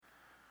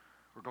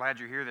We're glad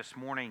you're here this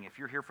morning. If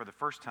you're here for the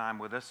first time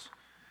with us,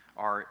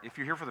 or if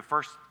you're here for the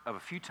first of a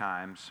few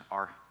times,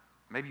 or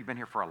maybe you've been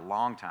here for a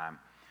long time,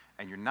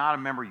 and you're not a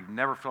member, you've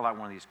never filled out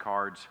one of these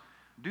cards,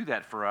 do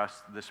that for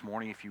us this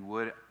morning if you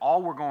would.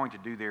 All we're going to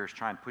do there is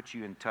try and put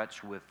you in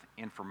touch with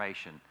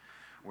information.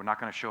 We're not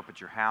going to show up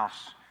at your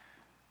house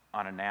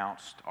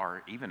unannounced,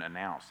 or even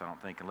announced, I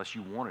don't think, unless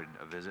you wanted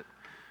a visit.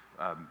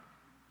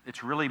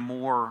 It's really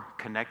more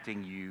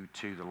connecting you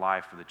to the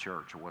life of the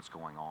church or what's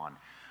going on.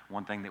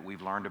 One thing that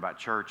we've learned about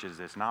church is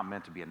it's not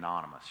meant to be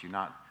anonymous.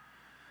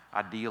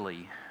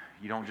 Ideally,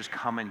 you don't just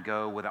come and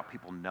go without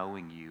people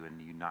knowing you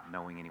and you not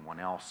knowing anyone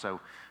else.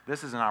 So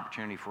this is an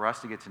opportunity for us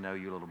to get to know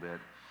you a little bit.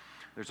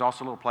 There's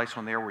also a little place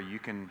on there where you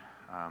can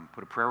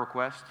put a prayer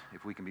request,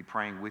 if we can be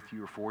praying with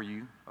you or for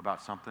you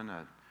about something,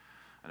 an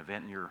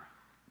event in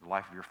the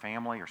life of your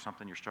family or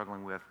something you're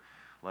struggling with.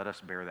 Let us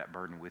bear that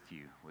burden with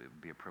you. It would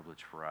be a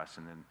privilege for us.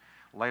 And then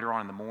later on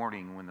in the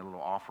morning, when the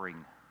little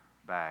offering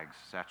bags,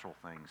 satchel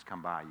things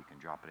come by, you can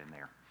drop it in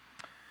there.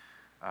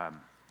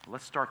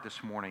 Let's start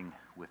this morning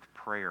with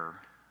prayer.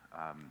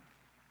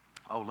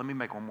 Let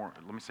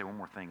me say one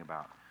more thing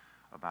about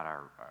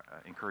our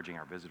encouraging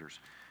our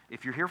visitors.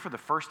 If you're here for the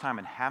first time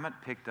and haven't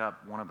picked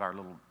up one of our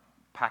little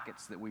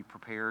packets that we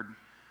prepared,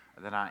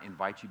 then I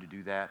invite you to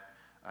do that.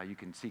 You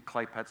can see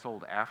Clay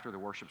Petzold after the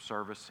worship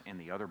service in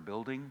the other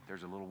building.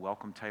 There's a little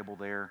welcome table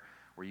there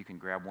where you can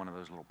grab one of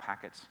those little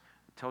packets.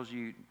 It tells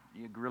you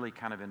really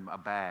kind of in a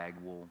bag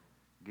will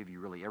give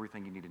you really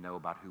everything you need to know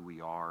about who we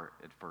are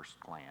at first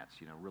glance.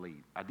 Really,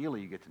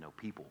 ideally you get to know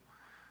people.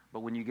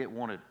 But when you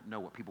want to know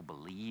what people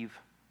believe,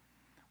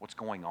 what's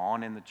going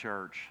on in the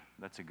church,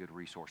 that's a good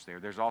resource there.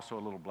 There's also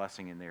a little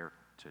blessing in there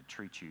to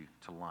treat you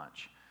to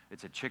lunch.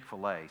 It's a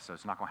Chick-fil-A, so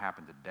it's not going to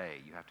happen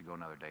today. You have to go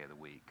another day of the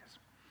week.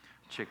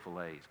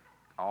 Chick-fil-A is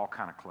all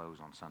kind of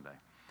closed on Sunday.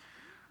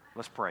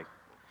 Let's pray.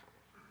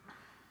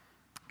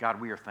 God,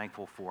 we are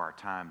thankful for our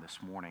time this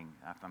morning.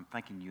 I'm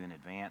thanking you in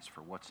advance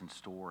for what's in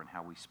store and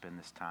how we spend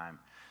this time.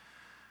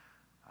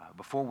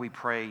 Before we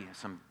pray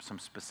some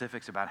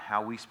specifics about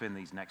how we spend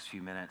these next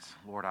few minutes,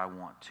 Lord, I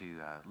want to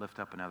lift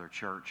up another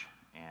church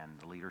and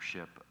the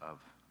leadership of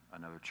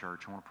another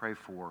church. I want to pray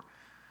for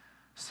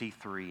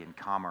C3 and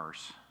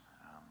Commerce,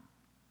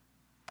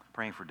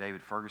 praying for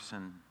David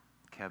Ferguson,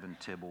 Kevin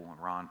Tibble,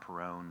 and Ron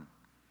Perone.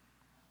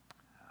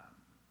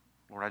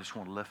 Lord, I just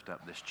want to lift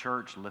up this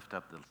church, lift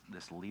up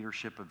this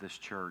leadership of this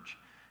church,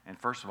 and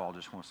first of all,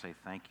 just want to say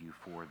thank you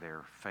for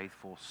their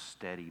faithful,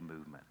 steady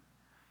movement.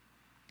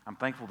 I'm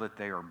thankful that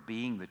they are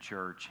being the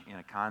church in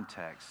a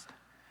context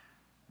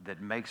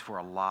that makes for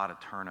a lot of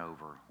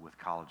turnover with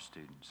college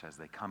students as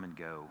they come and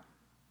go.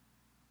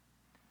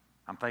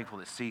 I'm thankful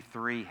that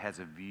C3 has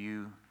a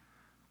view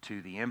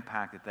to the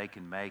impact that they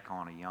can make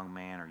on a young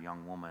man or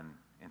young woman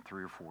in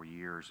 3 or 4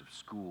 years of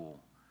school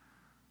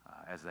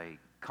as they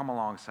come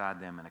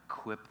alongside them and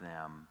equip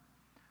them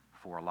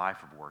for a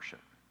life of worship.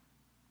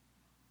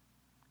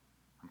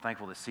 I'm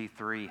thankful that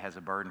C3 has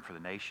a burden for the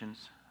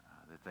nations,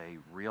 that they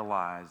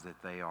realize that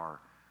they are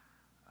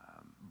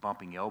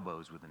bumping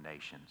elbows with the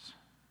nations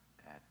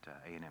at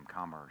A&M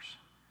Commerce.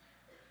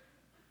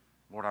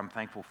 Lord, I'm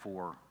thankful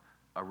for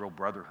a real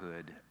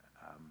brotherhood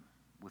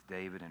with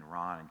David and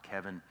Ron and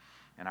Kevin,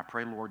 and I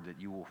pray, Lord, that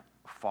you will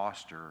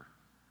foster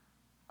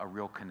a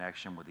real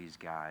connection with these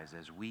guys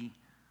as we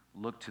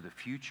look to the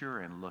future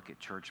and look at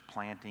church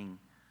planting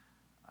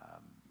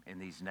in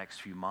these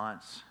next few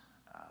months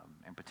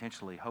and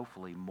potentially,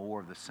 hopefully, more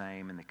of the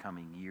same in the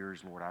coming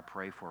years. Lord, I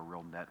pray for a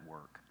real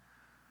network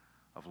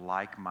of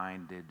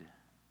like-minded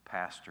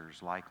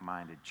pastors,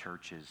 like-minded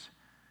churches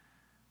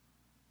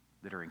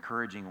that are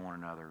encouraging one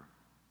another,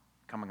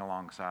 coming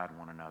alongside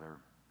one another,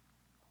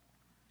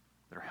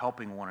 that are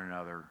helping one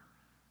another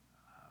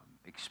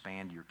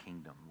expand your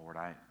kingdom. Lord,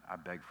 I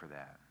beg for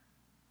that.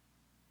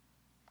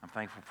 I'm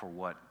thankful for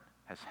what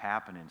has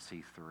happened in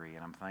C3,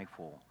 and I'm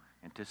thankful,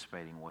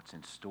 anticipating what's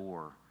in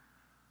store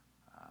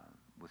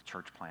with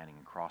church planting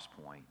in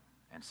Crosspoint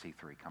and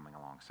C3 coming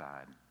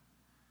alongside.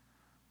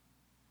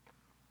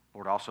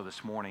 Lord, also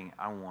this morning,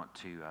 I want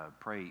to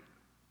pray.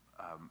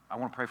 I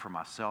want to pray for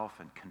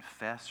myself and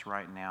confess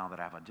right now that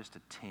I have just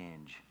a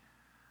tinge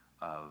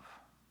of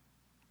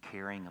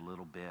caring a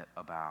little bit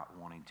about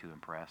wanting to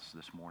impress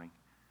this morning.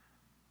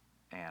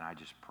 And I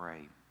just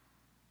pray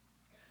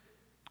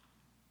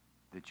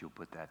that you'll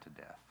put that to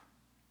death.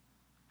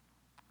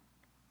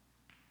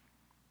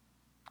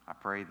 I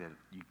pray that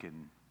you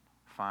can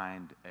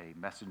find a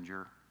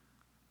messenger,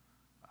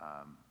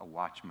 a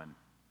watchman,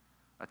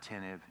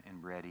 attentive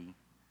and ready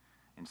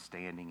and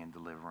standing and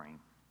delivering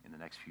in the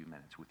next few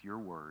minutes with your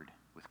word,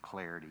 with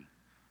clarity.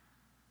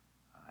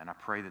 And I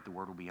pray that the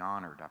word will be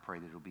honored. I pray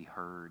that it will be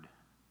heard.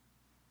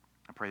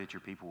 I pray that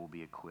your people will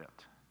be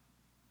equipped.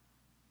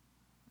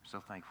 I'm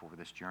so thankful for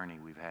this journey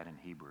we've had in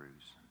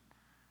Hebrews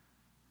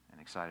and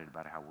excited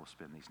about how we'll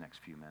spend these next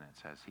few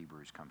minutes as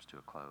Hebrews comes to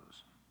a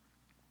close.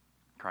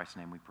 In Christ's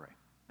name we pray.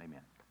 Amen.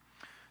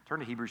 Turn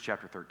to Hebrews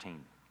chapter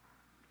 13.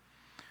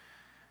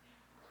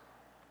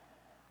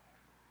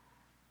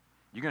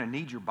 You're going to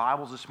need your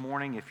Bibles this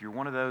morning. If you're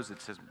one of those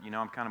that says,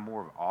 I'm kind of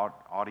more of an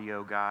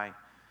audio guy,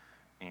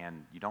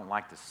 and you don't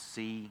like to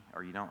see,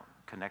 or you don't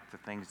connect the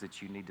things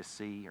that you need to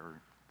see,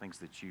 or things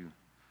that you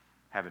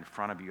have in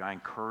front of you, I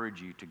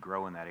encourage you to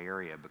grow in that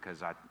area,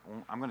 because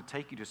I'm going to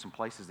take you to some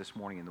places this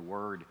morning in the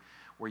Word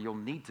where you'll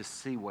need to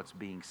see what's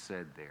being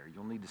said there.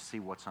 You'll need to see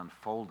what's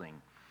unfolding.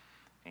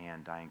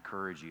 And I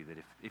encourage you that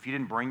if you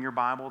didn't bring your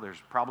Bible,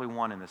 there's probably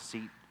one in the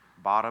seat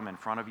bottom in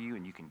front of you,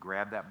 and you can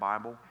grab that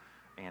Bible.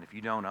 And if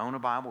you don't own a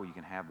Bible, you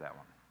can have that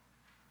one.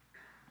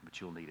 But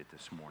you'll need it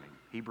this morning.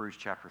 Hebrews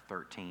chapter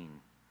 13.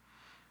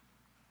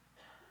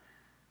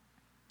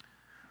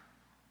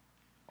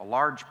 A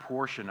large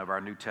portion of our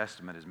New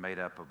Testament is made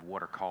up of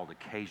what are called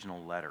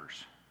occasional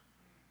letters.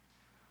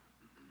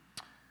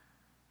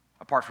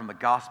 Apart from the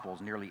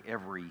Gospels, nearly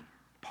every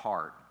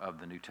part of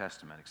the New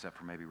Testament, except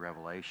for maybe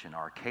Revelation,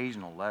 are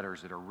occasional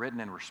letters that are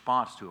written in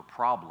response to a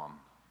problem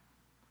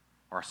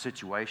or a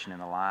situation in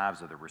the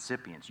lives of the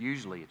recipients,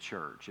 usually a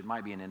church. It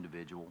might be an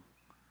individual,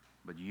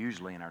 but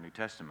usually in our New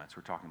Testaments,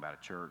 we're talking about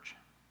a church.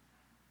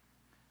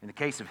 In the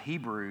case of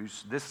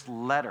Hebrews, this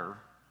letter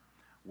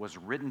was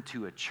written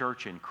to a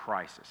church in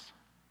crisis.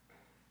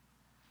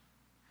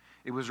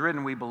 It was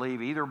written, we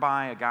believe, either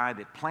by a guy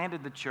that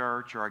planted the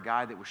church or a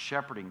guy that was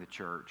shepherding the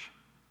church,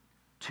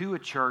 to a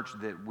church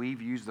that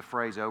we've used the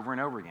phrase over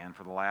and over again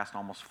for the last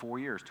almost 4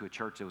 years, to a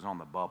church that was on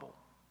the bubble.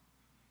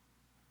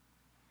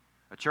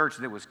 A church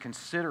that was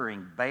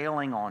considering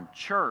bailing on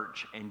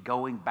church and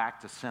going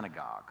back to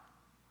synagogue.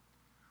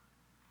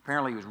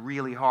 Apparently, it was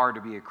really hard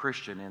to be a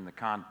Christian in the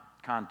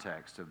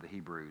context of the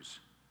Hebrews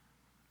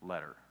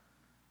letter.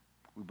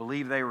 We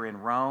believe they were in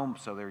Rome,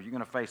 so you're going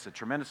to face a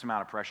tremendous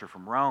amount of pressure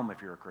from Rome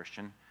if you're a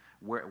Christian,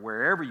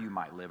 wherever you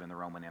might live in the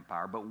Roman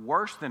Empire. But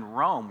worse than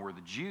Rome were the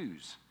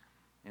Jews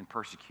in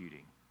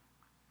persecuting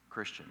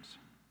Christians.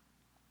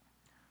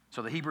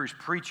 So the Hebrews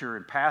preacher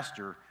and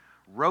pastor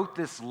wrote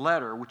this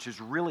letter, which is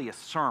really a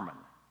sermon,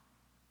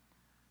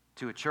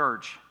 to a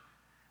church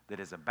that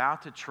is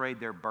about to trade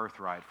their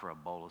birthright for a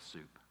bowl of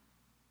soup.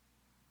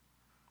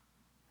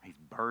 He's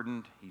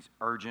burdened, he's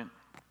urgent.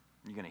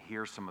 You're going to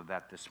hear some of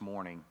that this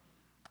morning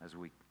as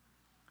we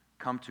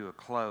come to a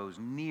close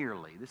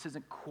nearly. This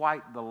isn't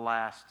quite the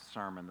last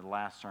sermon. The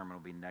last sermon will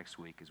be next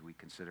week as we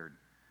consider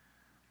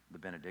the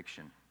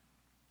benediction.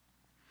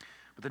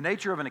 But the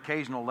nature of an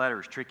occasional letter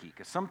is tricky,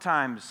 because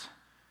sometimes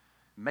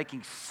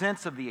making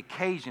sense of the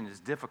occasion is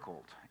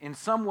difficult. In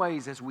some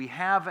ways, as we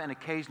have an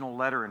occasional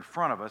letter in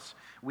front of us,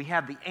 we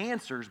have the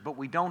answers, but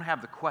we don't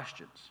have the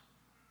questions.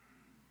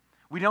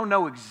 We don't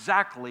know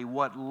exactly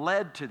what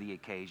led to the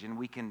occasion.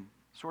 We can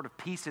sort of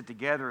piece it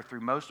together through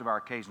most of our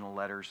occasional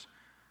letters,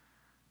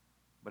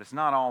 but it's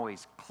not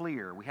always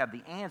clear. We have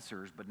the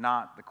answers, but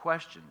not the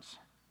questions.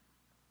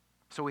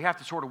 So we have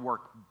to sort of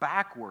work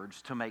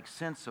backwards to make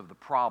sense of the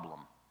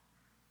problem.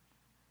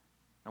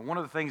 Now, one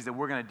of the things that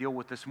we're going to deal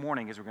with this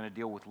morning is we're going to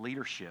deal with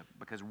leadership,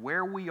 because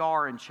where we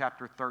are in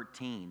chapter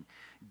 13,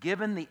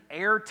 given the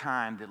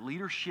airtime that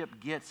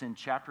leadership gets in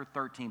chapter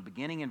 13,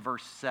 beginning in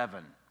verse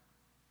 7,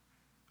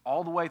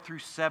 all the way through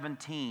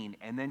 17,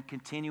 and then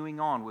continuing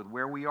on with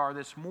where we are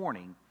this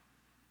morning,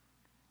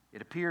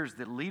 it appears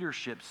that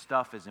leadership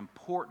stuff is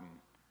important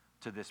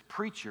to this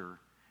preacher,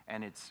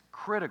 and it's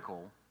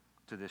critical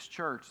to this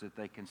church that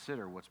they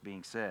consider what's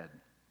being said.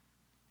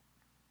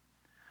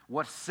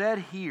 What's said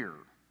here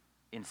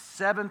in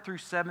 7 through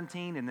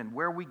 17, and then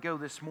where we go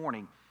this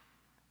morning,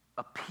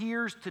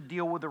 appears to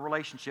deal with the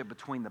relationship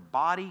between the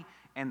body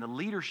and the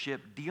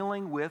leadership,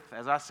 dealing with,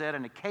 as I said,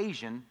 an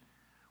occasion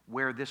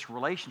where this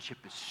relationship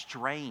is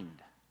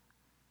strained.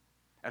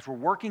 As we're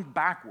working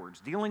backwards,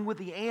 dealing with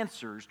the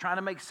answers, trying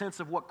to make sense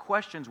of what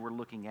questions we're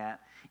looking at,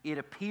 it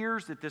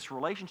appears that this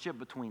relationship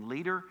between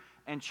leader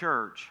and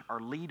church, or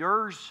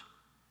leaders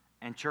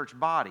and church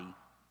body,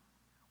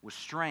 was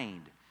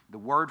strained. The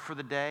word for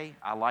the day,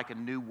 I like a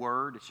new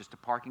word, it's just a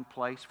parking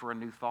place for a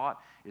new thought,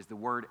 is the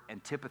word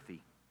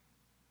antipathy.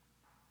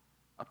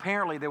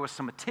 Apparently there was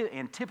some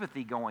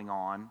antipathy going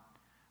on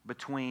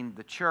between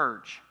the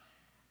church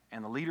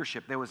and the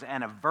leadership. There was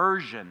an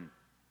aversion,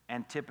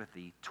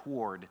 antipathy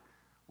toward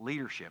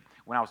leadership.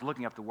 When I was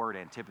looking up the word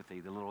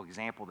antipathy, the little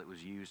example that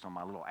was used on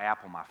my little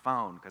app on my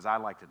phone, because I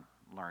like to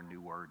learn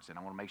new words and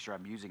I want to make sure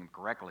I'm using them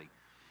correctly,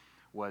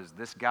 was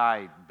this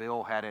guy,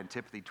 Bill, had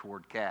antipathy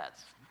toward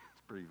cats.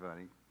 It's pretty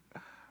funny.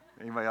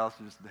 Anybody else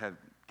just have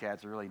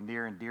cats are really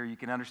near and dear? You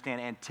can understand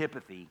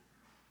antipathy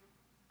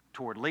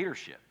toward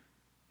leadership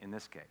in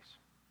this case.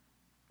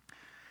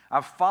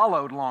 I've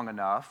followed long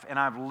enough and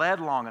I've led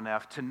long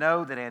enough to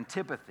know that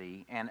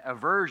antipathy and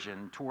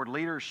aversion toward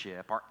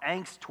leadership, or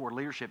angst toward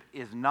leadership,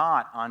 is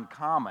not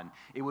uncommon.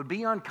 It would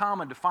be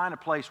uncommon to find a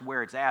place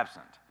where it's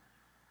absent.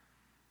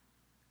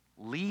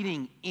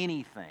 Leading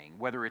anything,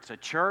 whether it's a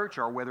church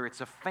or whether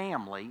it's a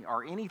family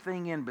or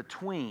anything in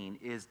between,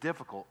 is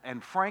difficult.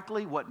 And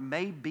frankly, what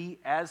may be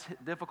as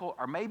difficult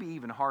or maybe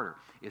even harder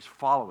is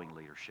following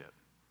leadership.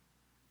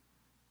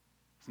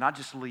 It's not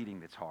just leading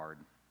that's hard,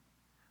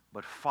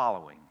 but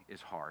following is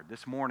hard.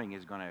 This morning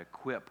is going to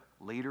equip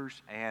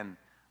leaders and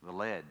the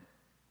led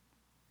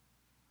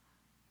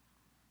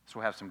So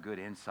we'll have some good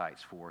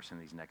insights for us in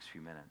these next few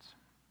minutes.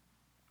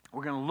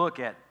 We're going to look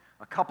at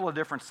a couple of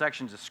different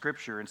sections of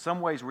Scripture. In some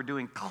ways, we're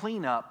doing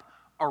cleanup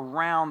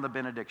around the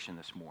benediction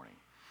this morning.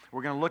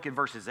 We're going to look at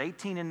verses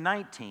 18 and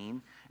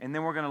 19, and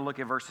then we're going to look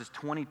at verses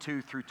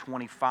 22 through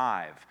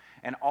 25.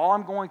 And all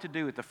I'm going to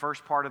do at the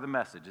first part of the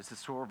message, this is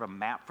sort of a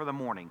map for the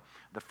morning.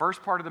 The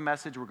first part of the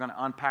message, we're going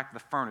to unpack the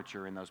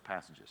furniture in those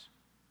passages,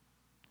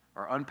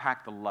 or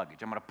unpack the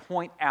luggage. I'm going to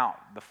point out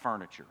the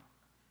furniture.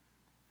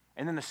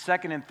 And then the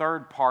second and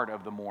third part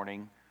of the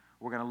morning,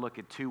 we're going to look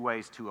at two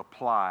ways to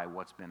apply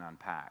what's been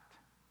unpacked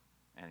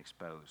and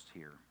exposed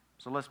here.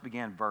 So let's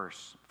begin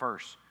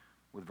first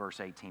with verse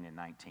 18 and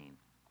 19.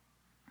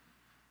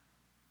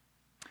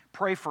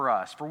 Pray for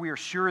us, for we are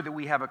sure that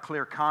we have a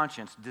clear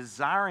conscience,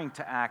 desiring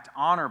to act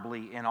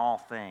honorably in all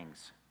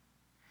things.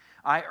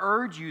 I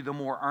urge you the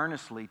more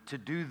earnestly to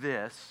do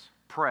this,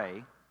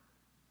 pray,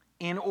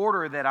 in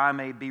order that I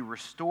may be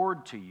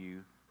restored to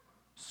you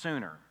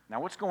sooner. Now,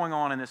 what's going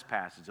on in this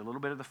passage? A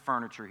little bit of the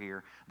furniture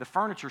here. The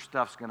furniture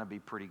stuff's going to be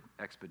pretty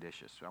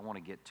expeditious, so I want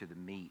to get to the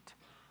meat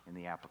in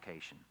the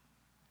application.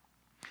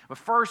 But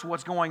first,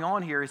 what's going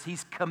on here is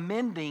he's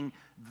commending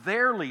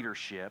their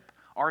leadership,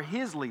 or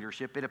his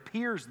leadership. It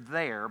appears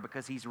there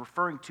because he's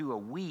referring to a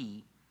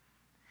we.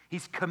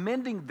 He's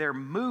commending their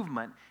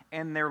movement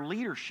and their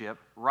leadership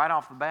right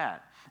off the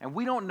bat. And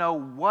we don't know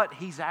what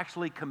he's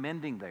actually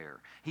commending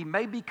there. He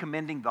may be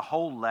commending the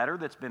whole letter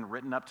that's been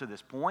written up to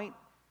this point,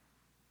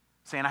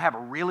 saying, I have a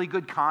really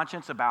good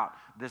conscience about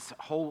this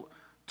whole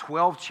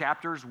 12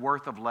 chapters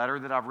worth of letter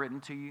that I've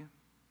written to you.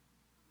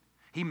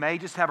 He may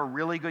just have a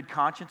really good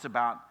conscience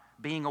about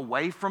being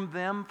away from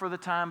them for the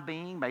time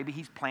being. Maybe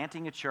he's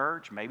planting a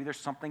church. Maybe there's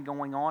something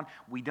going on.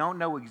 We don't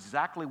know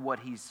exactly what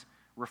he's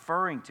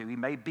referring to. He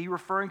may be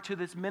referring to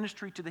this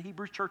ministry to the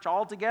Hebrew church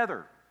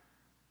altogether,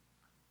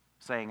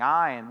 saying,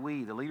 I and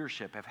we, the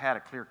leadership, have had a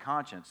clear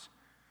conscience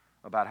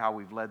about how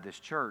we've led this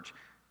church.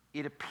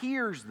 It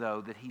appears,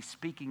 though, that he's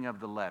speaking of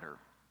the letter.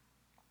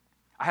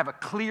 I have a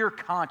clear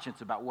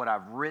conscience about what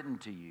I've written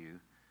to you.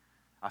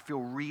 I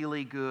feel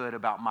really good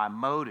about my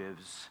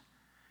motives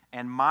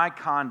and my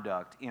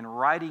conduct in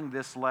writing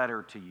this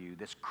letter to you,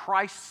 this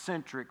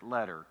Christ-centric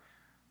letter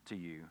to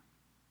you.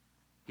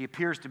 He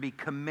appears to be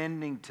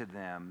commending to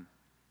them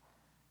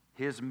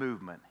his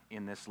movement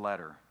in this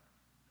letter.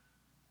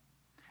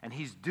 And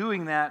he's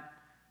doing that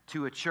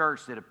to a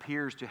church that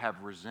appears to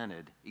have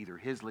resented either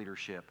his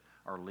leadership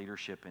or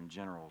leadership in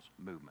general's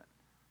movement.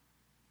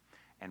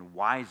 And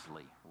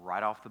wisely,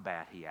 right off the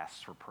bat, he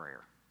asks for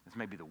prayer. This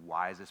may be the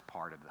wisest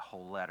part of the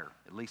whole letter,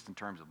 at least in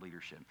terms of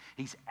leadership.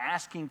 He's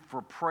asking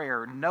for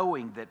prayer,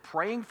 knowing that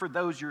praying for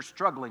those you're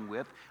struggling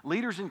with,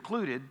 leaders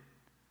included,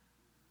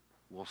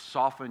 will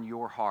soften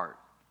your heart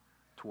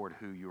toward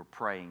who you're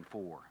praying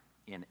for,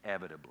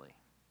 inevitably.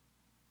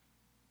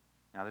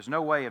 Now, there's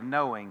no way of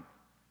knowing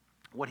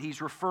what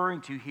he's referring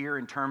to here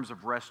in terms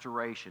of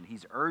restoration.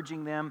 He's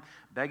urging them,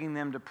 begging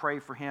them to pray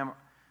for him,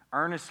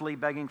 earnestly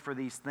begging for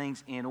these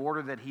things in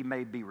order that he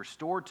may be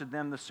restored to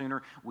them the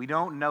sooner. We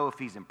don't know if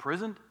he's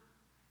imprisoned.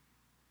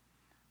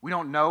 We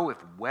don't know if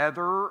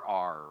weather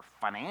or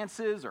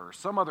finances or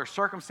some other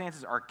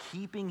circumstances are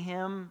keeping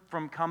him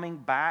from coming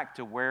back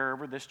to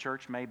wherever this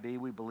church may be.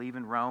 We believe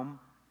in Rome.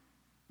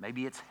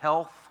 Maybe it's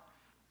health.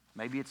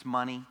 Maybe it's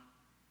money.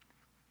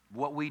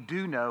 What we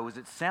do know is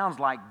it sounds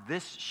like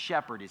this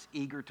shepherd is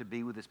eager to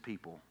be with his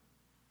people.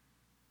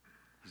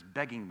 He's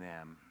begging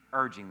them,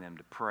 urging them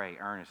to pray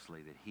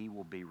earnestly that he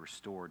will be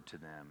restored to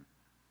them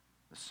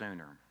the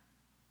sooner.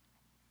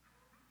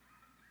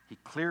 He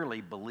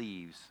clearly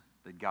believes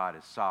that God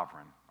is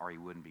sovereign, or he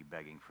wouldn't be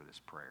begging for this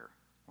prayer.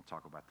 We'll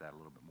talk about that a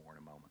little bit more in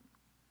a moment.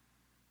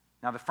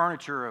 Now, the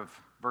furniture of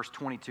verse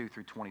 22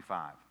 through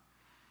 25.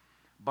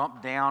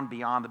 Bump down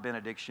beyond the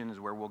benediction is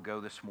where we'll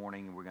go this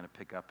morning, and we're going to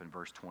pick up in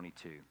verse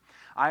 22.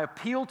 I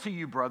appeal to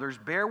you, brothers,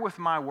 bear with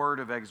my word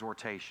of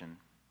exhortation,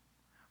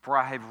 for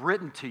I have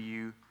written to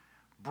you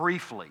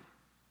briefly.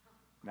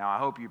 Now, I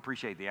hope you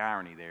appreciate the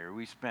irony there.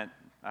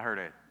 I heard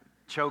a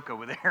choke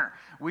over there.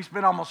 We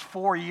spent almost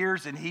 4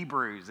 years in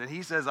Hebrews, and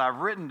he says,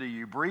 I've written to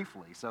you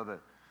briefly, so that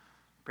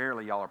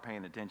apparently y'all are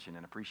paying attention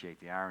and appreciate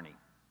the irony.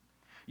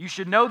 You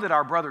should know that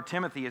our brother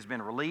Timothy has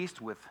been released,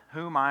 with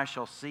whom I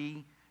shall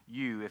see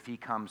you if he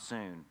comes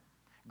soon.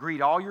 Greet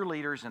all your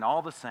leaders and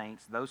all the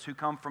saints. Those who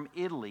come from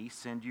Italy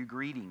send you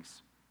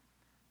greetings.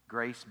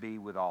 Grace be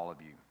with all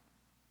of you.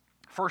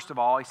 First of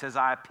all, he says,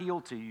 I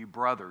appeal to you,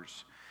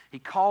 brothers. He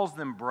calls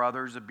them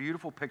brothers, a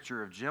beautiful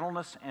picture of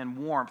gentleness and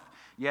warmth,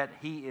 yet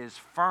he is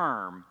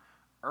firm,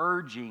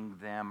 urging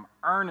them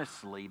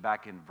earnestly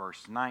back in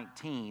verse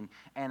 19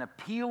 and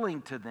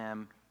appealing to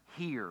them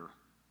here.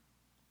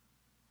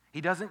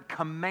 He doesn't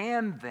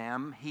command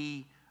them,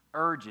 he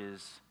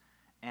urges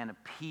and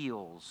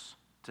appeals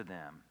to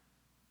them.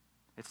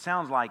 It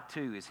sounds like,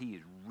 too, as he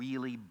is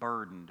really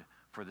burdened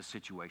for the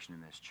situation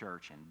in this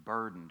church and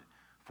burdened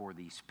for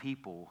these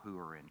people who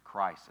are in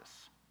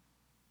crisis.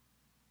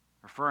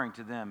 Referring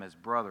to them as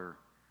brother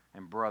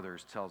and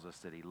brothers tells us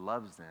that he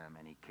loves them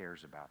and he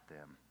cares about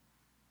them.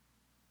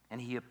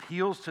 And he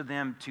appeals to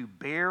them to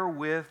bear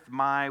with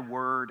my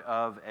word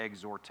of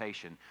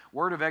exhortation.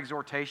 Word of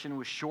exhortation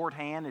was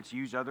shorthand. It's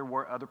used other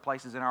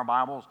places in our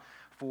Bibles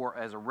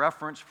as a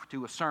reference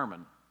to a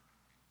sermon.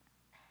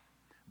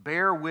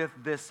 Bear with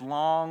this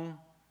long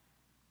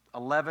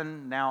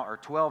 11 now, or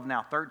 12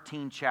 now,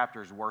 13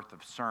 chapters worth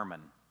of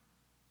sermon.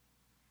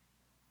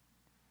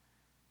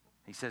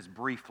 He says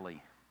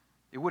briefly,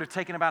 it would have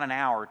taken about an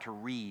hour to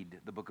read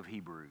the book of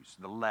Hebrews,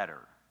 the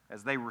letter,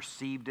 as they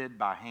received it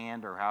by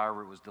hand or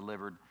however it was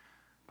delivered,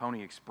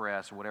 Pony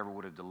Express or whatever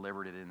would have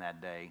delivered it in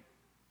that day.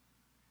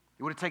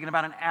 It would have taken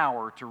about an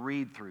hour to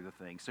read through the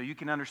thing. So you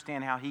can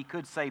understand how he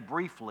could say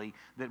briefly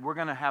that we're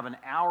going to have an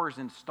hour's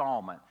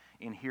installment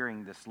in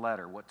hearing this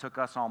letter. What took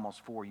us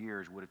almost 4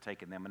 years would have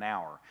taken them an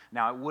hour.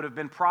 Now, it would have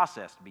been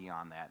processed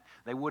beyond that.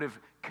 They would have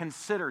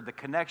considered the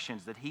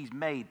connections that he's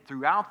made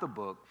throughout the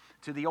book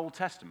to the Old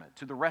Testament,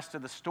 to the rest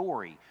of the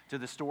story, to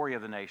the story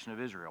of the nation of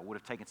Israel. It would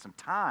have taken some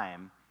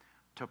time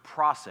to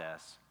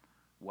process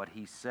what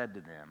he said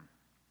to them.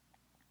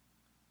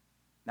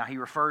 Now, he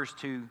refers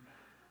to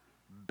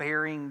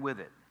bearing with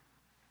it.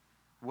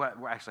 Well,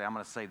 actually, I'm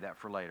going to save that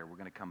for later. We're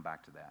going to come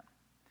back to that.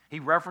 He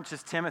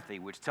references Timothy,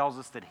 which tells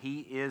us that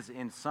he is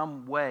in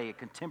some way a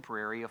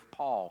contemporary of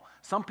Paul.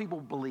 Some people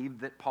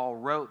believe that Paul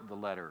wrote the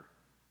letter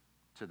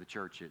to the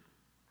church,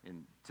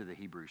 to the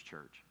Hebrews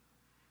church.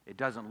 It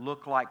doesn't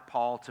look like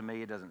Paul to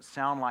me. It doesn't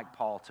sound like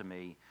Paul to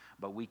me.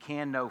 But we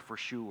can know for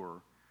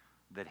sure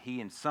that he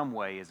in some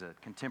way is a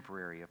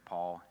contemporary of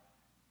Paul,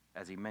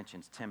 as he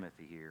mentions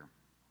Timothy here.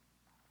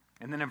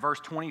 And then in verse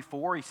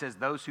 24, he says,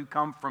 those who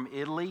come from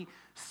Italy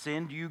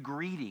send you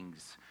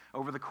greetings.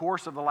 Over the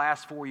course of the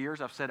last 4 years,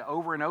 I've said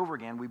over and over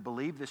again, we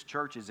believe this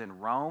church is in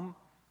Rome.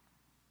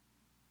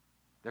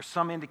 There's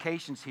some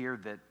indications here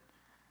that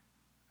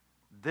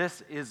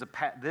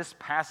this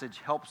passage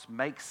helps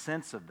make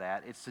sense of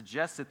that. It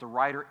suggests that the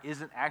writer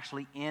isn't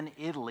actually in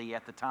Italy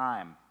at the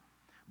time,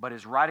 but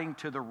is writing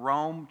to the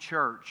Rome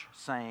church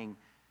saying,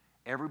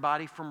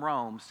 everybody from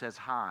Rome says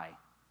hi.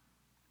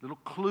 Little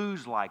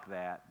clues like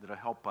that that'll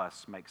help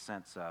us make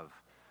sense of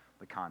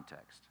the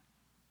context.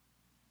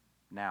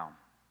 Now,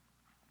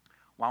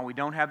 while we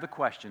don't have the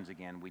questions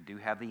again, we do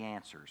have the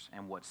answers.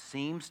 And what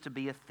seems to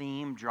be a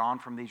theme drawn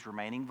from these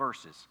remaining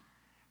verses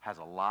has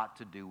a lot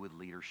to do with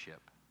leadership.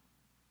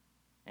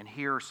 And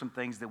here are some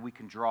things that we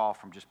can draw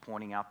from just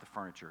pointing out the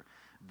furniture.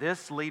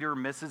 This leader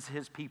misses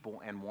his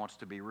people and wants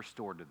to be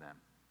restored to them.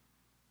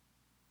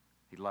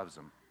 He loves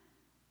them.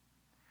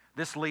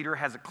 This leader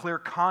has a clear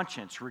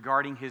conscience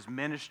regarding his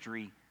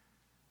ministry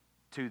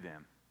to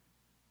them.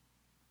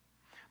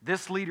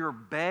 This leader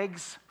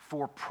begs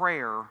for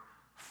prayer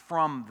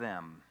from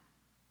them.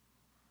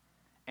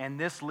 And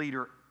this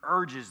leader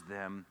urges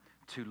them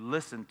to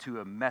listen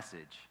to a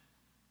message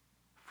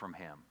from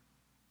him.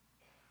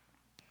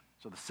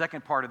 So the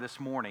second part of this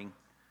morning,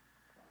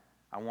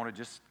 I want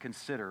to just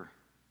consider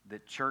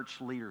that church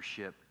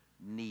leadership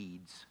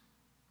needs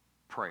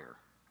prayer.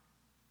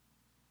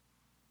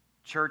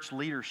 Church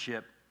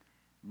leadership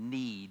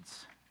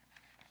needs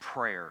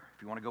prayer.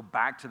 If you want to go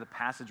back to the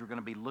passage we're going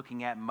to be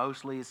looking at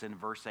mostly, it's in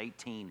verse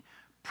 18.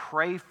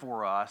 Pray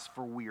for us,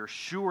 for we are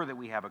sure that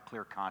we have a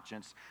clear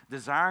conscience,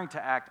 desiring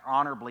to act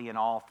honorably in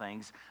all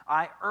things.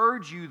 I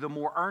urge you the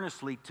more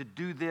earnestly to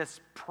do this,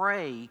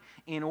 pray,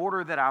 in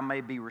order that I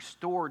may be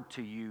restored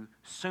to you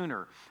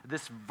sooner.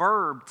 This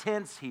verb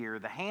tense here,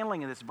 the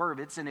handling of this verb,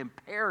 it's an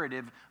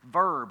imperative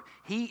verb.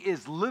 He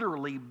is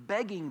literally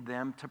begging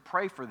them to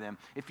pray for them.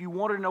 If you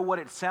want to know what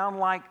it sounded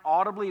like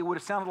audibly, it would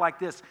have sounded like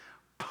this: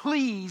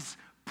 please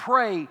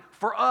pray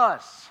for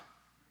us.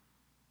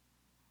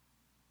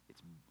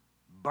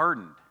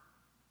 Burdened.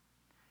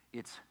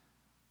 It's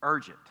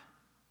urgent.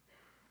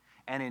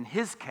 And in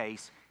his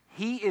case,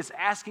 he is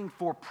asking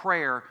for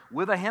prayer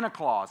with a hina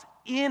clause,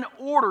 in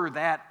order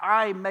that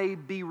I may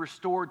be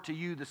restored to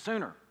you the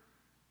sooner.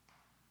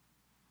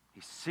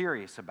 He's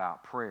serious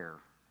about prayer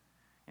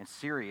and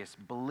serious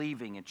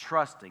believing and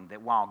trusting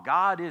that while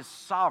God is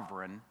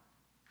sovereign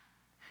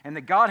and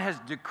that God has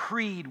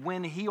decreed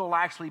when he'll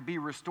actually be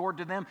restored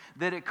to them,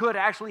 that it could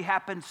actually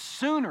happen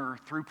sooner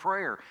through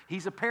prayer.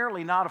 He's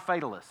apparently not a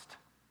fatalist.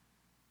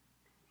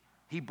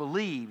 He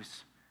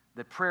believes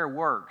that prayer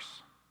works,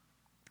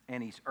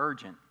 and he's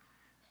urgent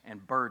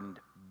and burdened,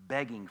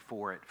 begging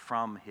for it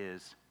from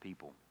his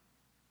people.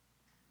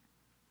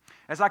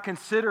 As I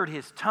considered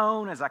his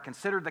tone, as I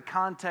considered the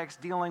context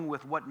dealing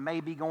with what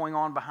may be going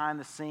on behind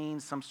the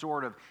scenes, some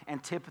sort of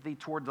antipathy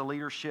toward the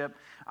leadership,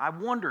 I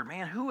wondered,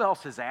 man, who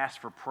else has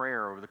asked for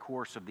prayer over the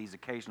course of these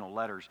occasional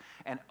letters?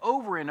 And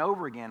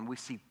over again, we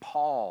see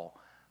Paul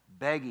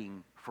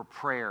begging for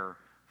prayer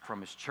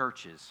from his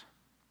churches.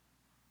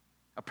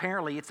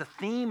 Apparently, it's a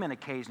theme in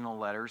occasional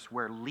letters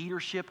where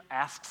leadership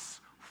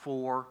asks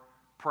for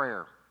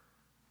prayer.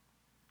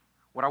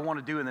 What I want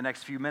to do in the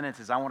next few minutes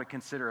is I want to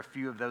consider a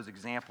few of those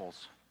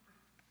examples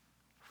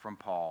from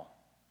Paul.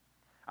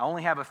 I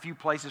only have a few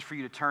places for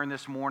you to turn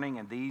this morning,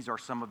 and these are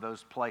some of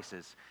those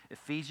places.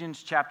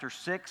 Ephesians chapter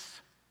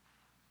 6.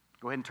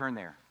 Go ahead and turn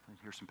there.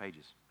 Here's some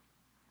pages.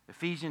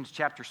 Ephesians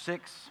chapter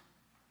 6.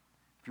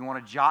 If you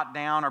want to jot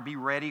down or be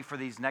ready for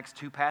these next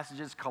two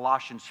passages,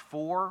 Colossians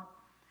 4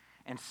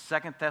 and 2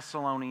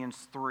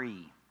 Thessalonians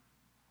 3.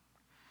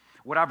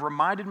 What I've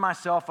reminded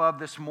myself of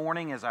this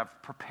morning as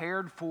I've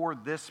prepared for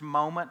this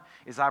moment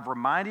is I've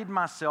reminded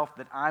myself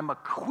that I'm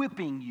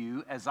equipping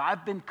you, as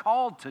I've been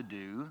called to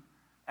do,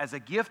 as a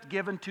gift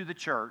given to the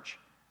church.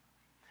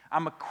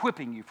 I'm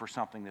equipping you for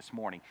something this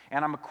morning.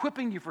 And I'm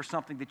equipping you for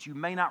something that you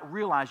may not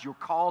realize you're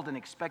called and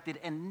expected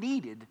and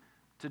needed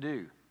to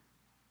do.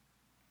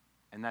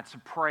 And that's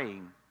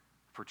praying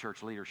for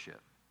church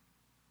leadership.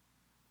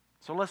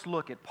 So let's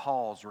look at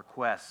Paul's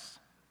requests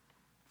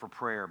for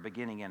prayer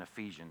beginning in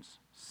Ephesians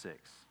 6,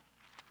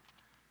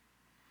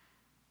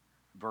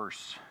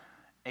 verse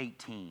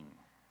 18.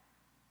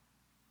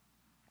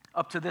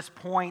 Up to this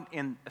point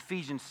in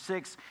Ephesians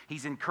 6,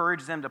 he's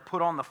encouraged them to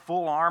put on the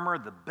full armor,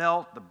 the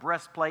belt, the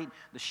breastplate,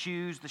 the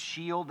shoes, the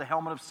shield, the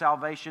helmet of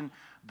salvation,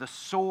 the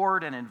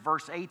sword. And in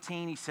verse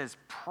 18, he says,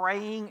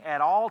 praying at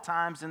all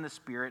times in the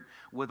Spirit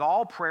with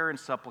all prayer and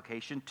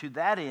supplication. To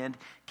that end,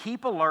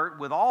 keep alert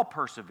with all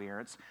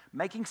perseverance,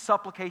 making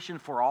supplication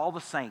for all the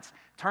saints.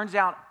 Turns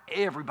out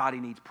everybody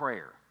needs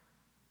prayer.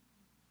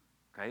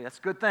 Okay, that's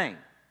a good thing.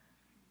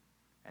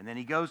 And then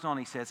he goes on,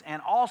 he says,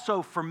 and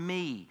also for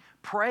me,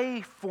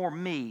 pray for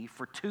me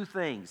for two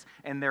things.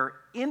 And they're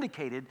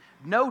indicated,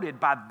 noted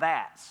by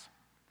that's.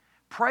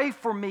 Pray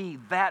for me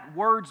that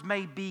words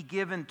may be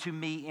given to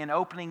me in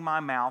opening my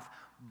mouth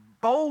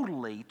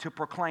boldly to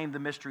proclaim the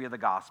mystery of the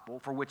gospel,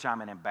 for which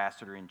I'm an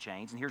ambassador in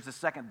chains. And here's the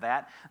second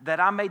that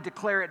I may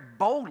declare it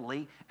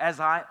boldly as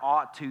I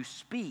ought to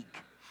speak.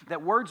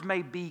 That words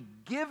may be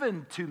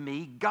given to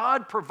me,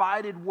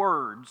 God-provided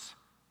words,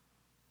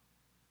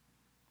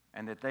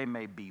 and that they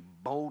may be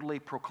boldly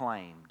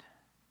proclaimed.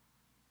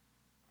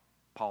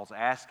 Paul's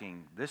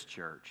asking this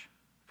church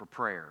for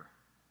prayer,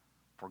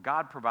 for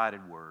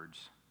God-provided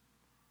words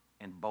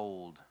and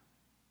bold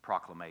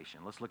proclamation.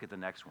 Let's look at the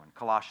next one,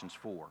 Colossians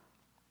 4.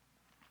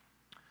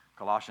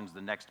 Colossians, the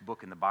next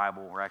book in the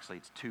Bible, or actually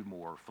it's two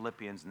more,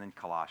 Philippians and then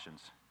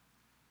Colossians.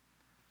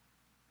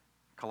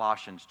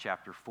 Colossians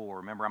chapter 4.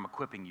 Remember, I'm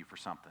equipping you for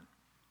something.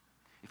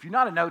 If you're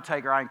not a note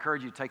taker, I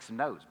encourage you to take some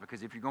notes,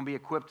 because if you're going to be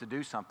equipped to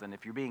do something,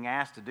 if you're being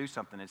asked to do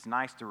something, it's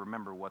nice to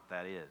remember what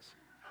that is.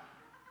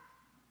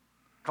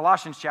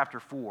 Colossians chapter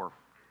 4,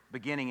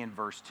 beginning in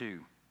verse 2.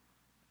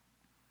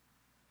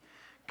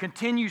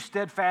 Continue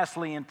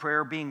steadfastly in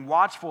prayer, being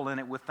watchful in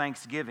it with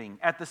thanksgiving.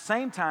 At the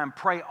same time,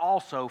 pray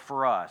also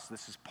for us.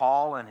 This is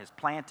Paul and his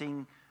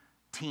planting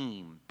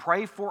team.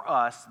 Pray for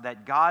us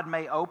that God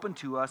may open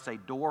to us a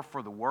door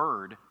for the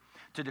word,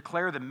 to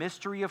declare the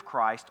mystery of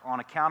Christ,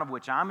 on account of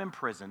which I'm in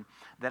prison,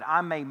 that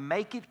I may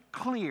make it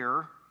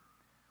clear,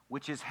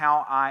 which is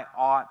how I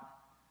ought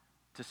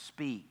to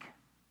speak.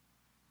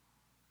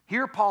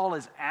 Here Paul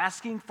is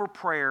asking for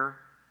prayer,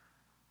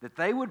 that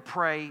they would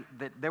pray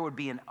that there would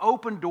be an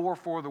open door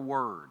for the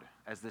word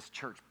as this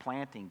church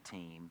planting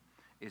team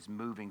is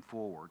moving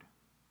forward,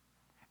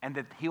 and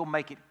that he'll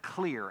make it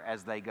clear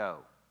as they go.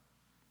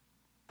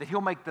 That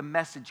he'll make the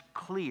message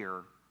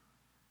clear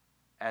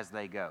as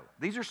they go.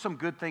 These are some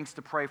good things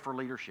to pray for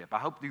leadership. I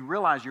hope you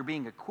realize you're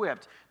being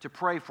equipped to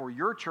pray for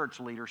your church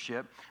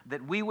leadership,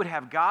 that we would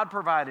have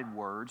God-provided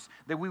words,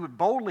 that we would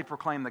boldly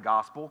proclaim the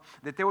gospel,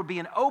 that there would be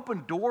an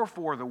open door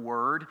for the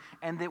word,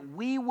 and that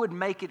we would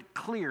make it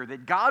clear,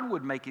 that God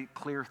would make it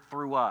clear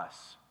through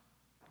us.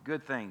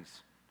 Good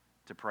things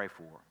to pray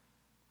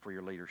for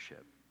your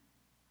leadership.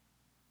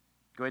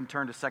 Go ahead and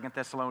turn to 2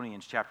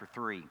 Thessalonians chapter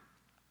 3.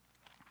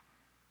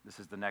 This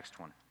is the next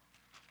one.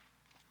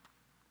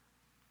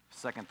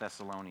 2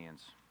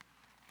 Thessalonians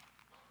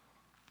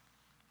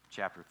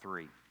chapter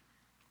 3.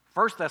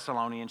 1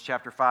 Thessalonians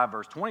chapter 5,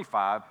 verse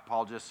 25,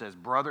 Paul just says,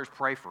 brothers,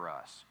 pray for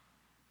us,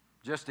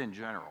 just in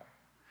general.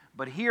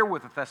 But here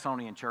with the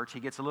Thessalonian church,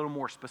 he gets a little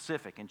more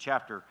specific in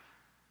chapter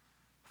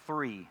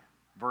 3,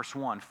 verse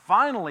 1.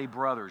 Finally,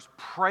 brothers,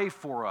 pray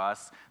for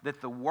us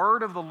that the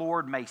word of the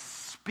Lord may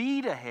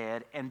speed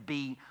ahead and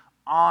be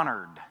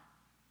honored,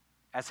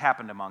 as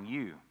happened among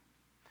you,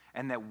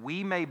 and that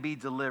we may be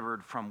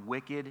delivered from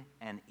wicked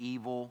and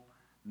evil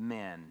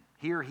men.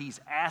 Here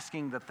he's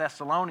asking the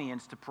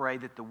Thessalonians to pray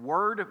that the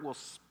word will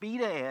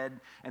speed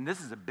ahead, and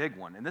this is a big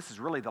one, and this is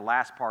really the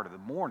last part of the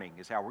morning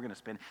is how we're going to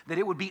spend, that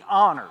it would be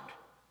honored.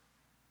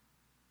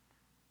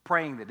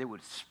 Praying that it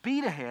would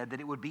speed ahead, that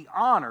it would be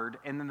honored,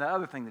 and then the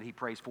other thing that he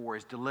prays for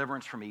is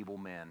deliverance from evil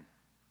men.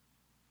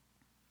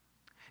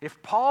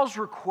 If Paul's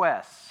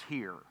requests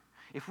here,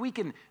 if we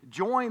can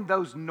join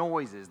those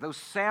noises, those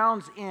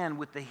sounds in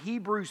with the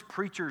Hebrews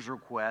preacher's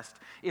request,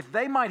 if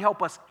they might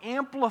help us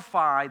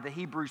amplify the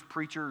Hebrews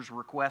preacher's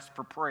request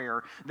for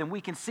prayer, then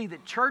we can see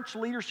that church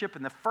leadership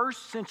in the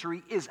first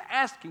century is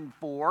asking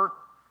for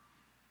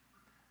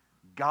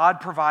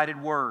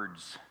God-provided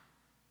words.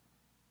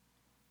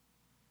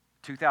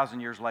 2,000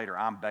 years later,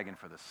 I'm begging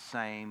for the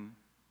same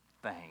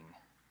thing.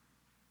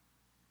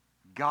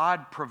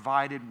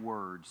 God-provided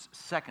words.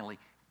 Secondly,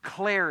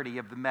 clarity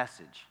of the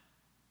message.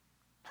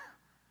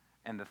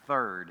 And the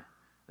third,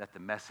 that the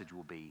message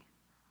will be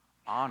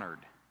honored.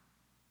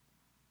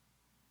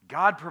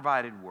 God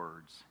provided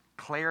words,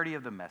 clarity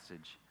of the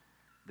message,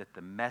 that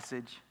the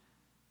message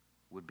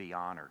would be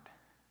honored.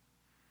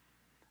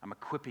 I'm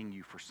equipping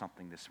you for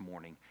something this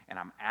morning, and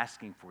I'm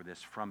asking for this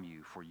from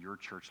you for your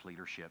church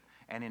leadership.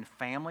 And in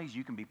families,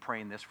 you can be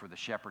praying this for the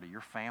shepherd of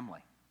your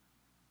family.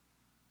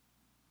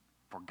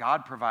 For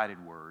God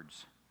provided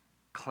words,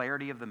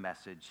 clarity of the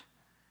message,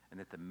 and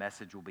that the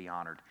message will be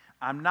honored.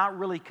 I'm not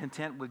really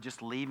content with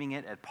just leaving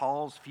it at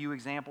Paul's few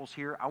examples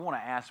here. I want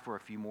to ask for a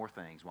few more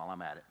things while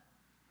I'm at it.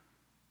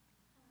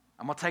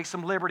 I'm going to take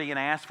some liberty and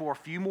ask for a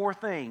few more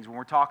things when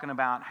we're talking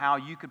about how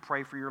you could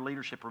pray for your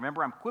leadership.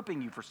 Remember, I'm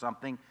equipping you for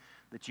something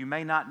that you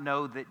may not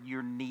know that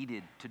you're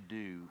needed to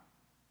do,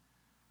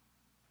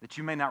 that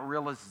you may not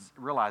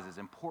realize is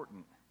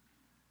important.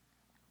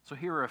 So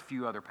here are a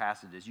few other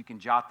passages. You can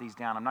jot these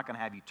down. I'm not going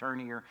to have you turn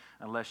here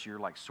unless you're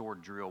like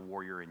sword drill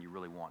warrior and you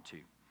really want to.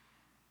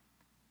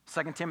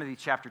 2 Timothy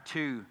chapter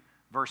 2,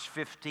 verse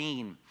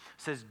 15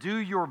 says, do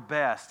your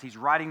best. He's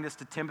writing this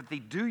to Timothy.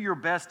 Do your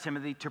best,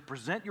 Timothy, to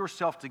present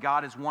yourself to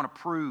God as one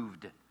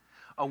approved,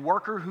 a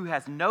worker who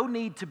has no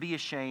need to be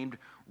ashamed,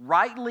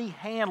 rightly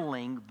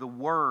handling the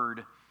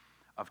word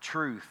of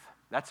truth.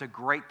 That's a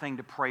great thing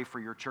to pray for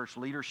your church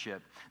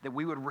leadership, that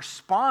we would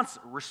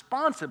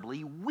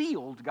responsibly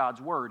wield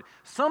God's word.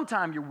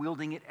 Sometimes you're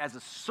wielding it as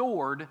a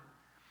sword,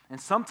 and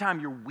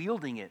sometimes you're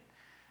wielding it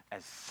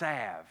as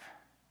salve,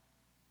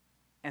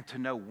 and to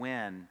know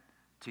when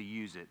to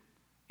use it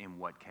in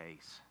what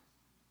case.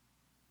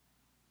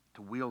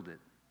 To wield it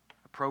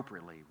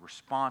appropriately,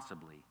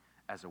 responsibly,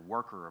 as a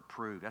worker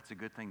approved. That's a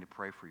good thing to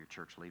pray for your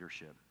church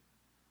leadership.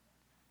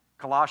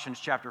 Colossians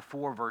chapter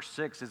 4, verse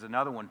 6 is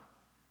another one.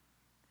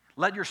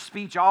 Let your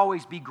speech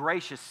always be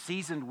gracious,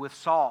 seasoned with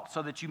salt,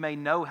 so that you may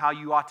know how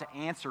you ought to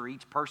answer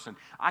each person.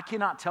 I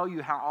cannot tell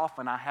you how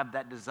often I have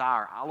that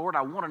desire. Lord,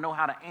 I want to know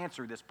how to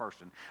answer this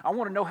person. I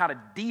want to know how to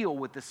deal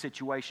with this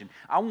situation.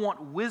 I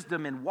want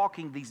wisdom in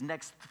walking these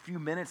next few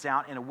minutes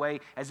out in a way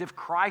as if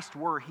Christ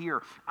were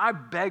here. I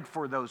beg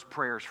for those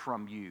prayers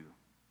from you,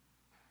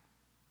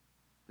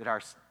 that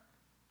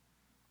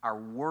our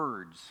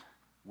words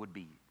would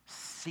be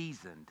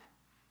seasoned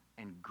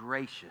and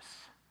gracious,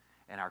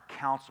 and our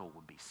counsel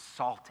would be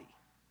salty.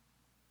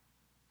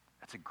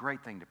 That's a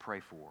great thing to pray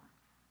for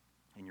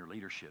in your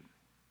leadership.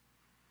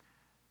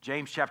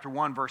 James chapter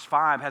 1, verse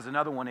 5 has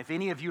another one. If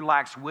any of you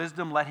lacks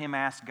wisdom, let him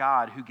ask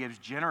God, who gives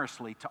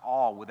generously to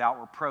all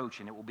without reproach,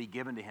 and it will be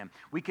given to him.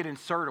 We could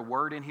insert a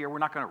word in here. We're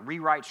not going to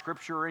rewrite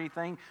Scripture or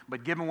anything,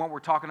 but given what we're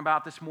talking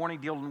about this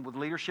morning, dealing with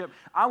leadership,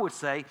 I would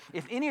say,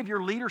 if any of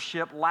your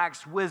leadership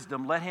lacks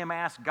wisdom, let him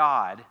ask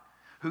God,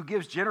 who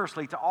gives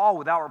generously to all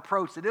without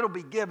reproach, that it'll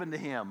be given to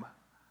him.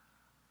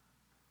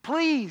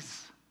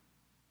 Please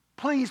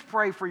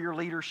pray for your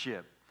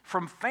leadership.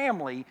 From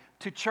family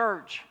to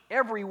church,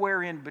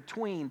 everywhere in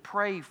between,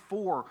 pray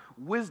for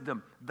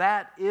wisdom.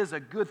 That is a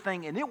good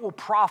thing, and it will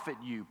profit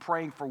you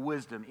praying for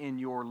wisdom in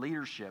your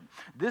leadership.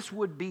 This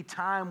would be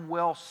time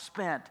well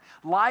spent,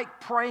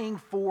 like praying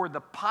for the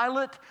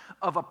pilot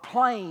of a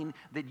plane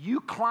that you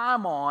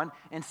climb on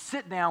and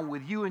sit down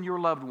with you and your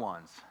loved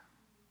ones.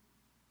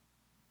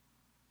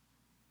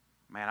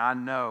 Man, I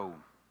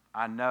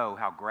know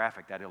how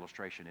graphic that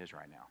illustration is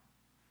right now.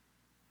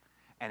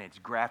 And it's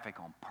graphic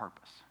on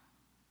purpose.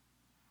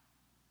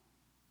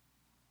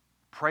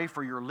 Pray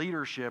for your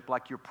leadership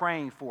like you're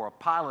praying for a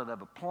pilot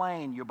of a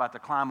plane you're about to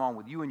climb on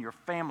with you and your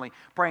family,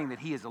 praying that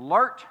he is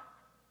alert,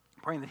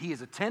 praying that he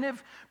is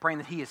attentive, praying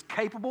that he is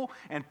capable,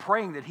 and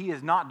praying that he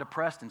is not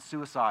depressed and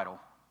suicidal.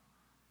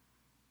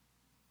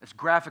 It's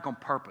graphic on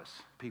purpose,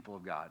 people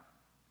of God.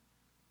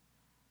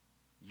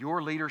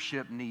 Your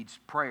leadership needs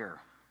prayer.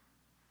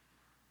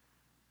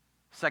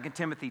 2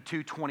 Timothy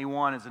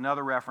 2:21 is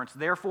another reference.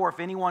 Therefore, if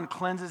anyone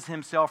cleanses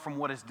himself from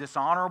what is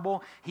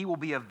dishonorable, he will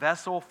be a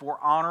vessel for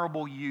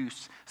honorable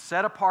use,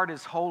 set apart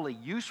as holy,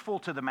 useful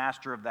to the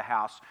master of the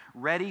house,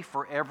 ready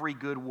for every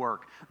good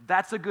work.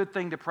 That's a good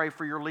thing to pray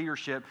for your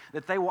leadership,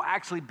 that they will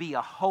actually be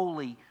a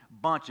holy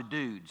bunch of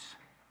dudes.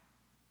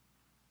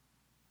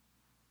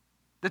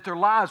 That their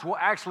lives will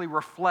actually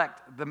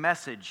reflect the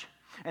message.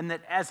 And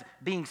that as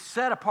being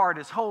set apart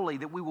as holy,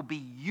 that we will be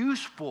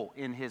useful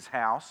in his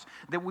house,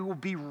 that we will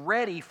be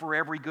ready for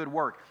every good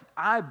work.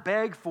 I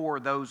beg for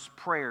those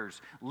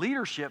prayers.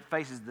 Leadership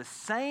faces the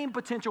same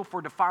potential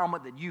for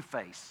defilement that you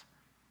face.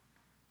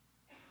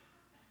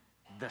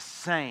 The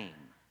same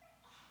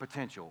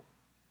potential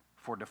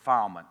for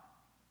defilement.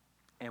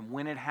 And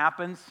when it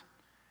happens,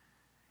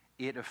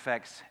 it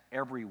affects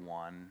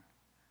everyone,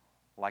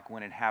 like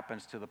when it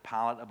happens to the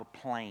pilot of a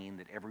plane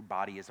that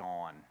everybody is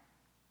on.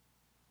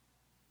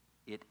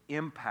 It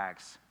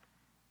impacts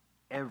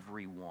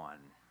everyone.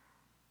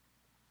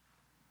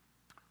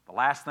 The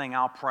last thing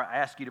I'll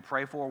ask you to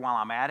pray for while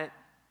I'm at it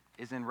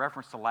is in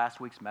reference to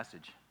last week's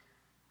message.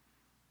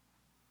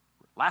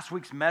 Last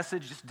week's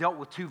message just dealt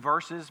with two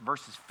verses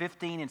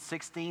 15 and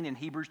 16 in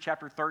Hebrews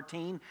chapter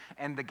 13.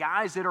 And the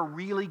guys that are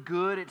really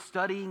good at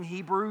studying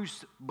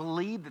Hebrews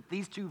believe that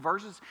these two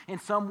verses in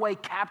some way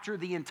capture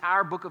the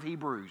entire book of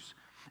Hebrews.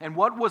 And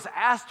what was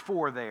asked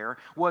for there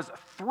was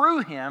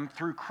through him,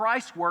 through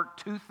Christ's work,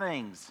 two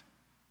things.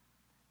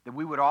 That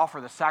we would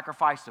offer the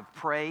sacrifice of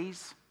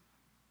praise,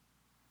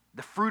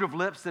 the fruit of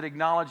lips that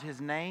acknowledge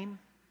his name,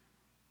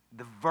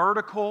 the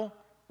vertical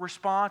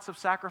response of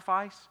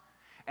sacrifice,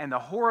 and the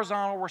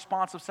horizontal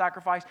response of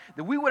sacrifice,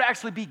 that we would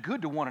actually be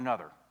good to one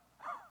another.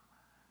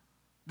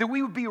 That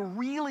we would be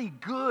really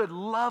good,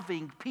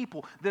 loving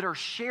people that are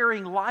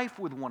sharing life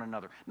with one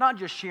another. Not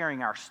just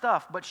sharing our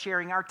stuff, but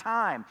sharing our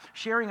time,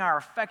 sharing our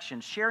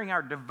affection, sharing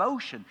our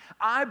devotion.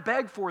 I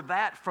beg for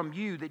that from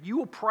you, that you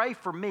will pray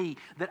for me,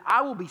 that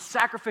I will be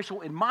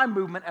sacrificial in my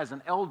movement as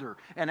an elder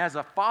and as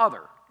a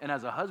father and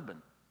as a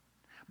husband.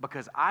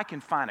 Because I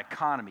can find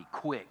economy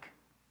quick.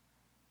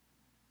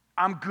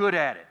 I'm good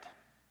at it.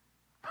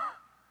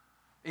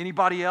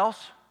 Anybody else?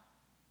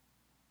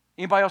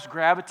 Anybody else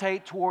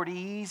gravitate toward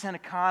ease and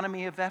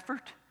economy of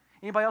effort?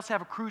 Anybody else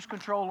have a cruise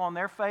control on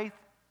their faith?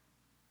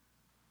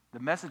 The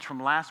message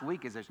from last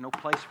week is there's no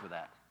place for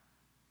that.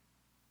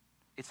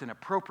 It's an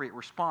appropriate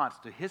response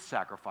to his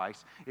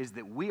sacrifice, is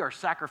that we are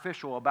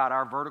sacrificial about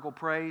our vertical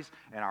praise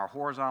and our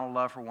horizontal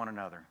love for one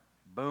another.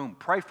 Boom.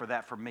 Pray for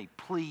that for me,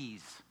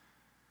 please.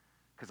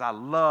 Because I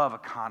love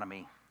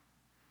economy.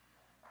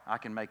 I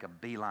can make a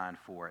beeline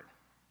for it.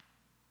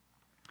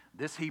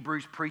 This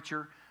Hebrews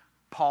preacher,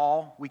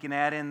 Paul, we can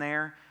add in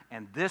there,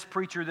 and this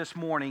preacher this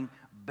morning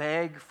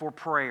beg for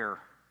prayer.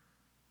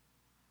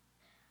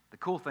 The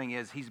cool thing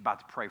is he's about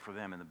to pray for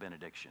them in the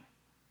benediction.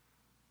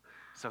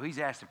 So he's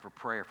asking for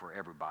prayer for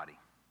everybody.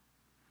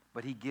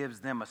 But he gives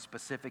them a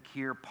specific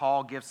here.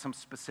 Paul gives some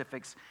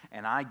specifics,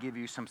 and I give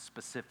you some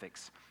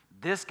specifics.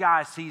 This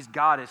guy sees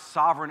God as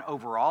sovereign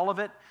over all of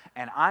it,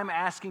 and I'm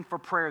asking for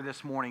prayer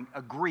this morning,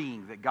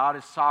 agreeing that God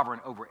is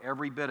sovereign over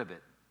every bit of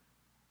it.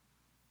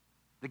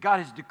 That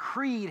God has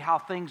decreed how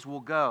things will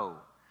go,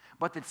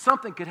 but that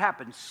something could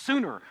happen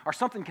sooner or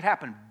something could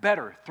happen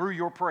better through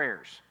your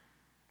prayers.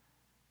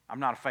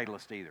 I'm not a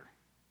fatalist either.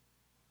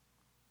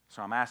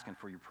 So I'm asking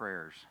for your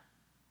prayers.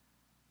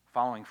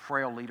 Following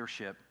frail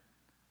leadership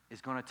is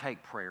going to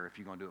take prayer if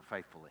you're going to do it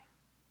faithfully.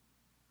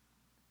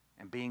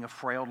 And being a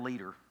frail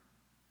leader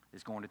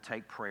is going to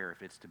take prayer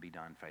if it's to be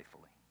done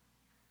faithfully.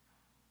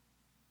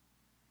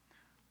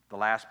 The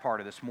last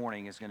part of this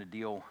morning is going to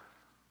deal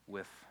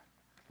with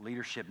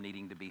leadership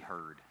needing to be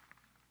heard.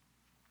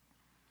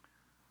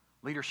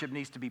 Leadership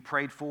needs to be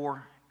prayed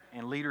for,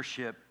 and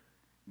leadership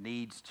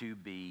needs to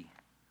be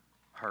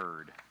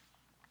heard.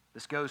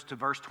 This goes to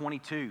verse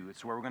 22.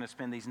 It's where we're going to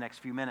spend these next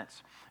few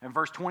minutes. In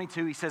verse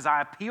 22, he says,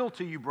 I appeal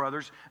to you,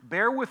 brothers,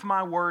 bear with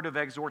my word of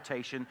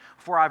exhortation,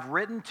 for I've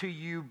written to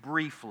you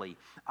briefly.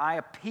 I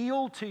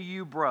appeal to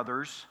you,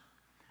 brothers,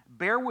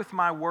 bear with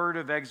my word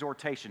of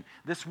exhortation.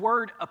 This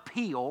word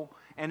appeal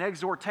and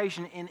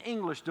exhortation in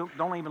English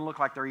don't even look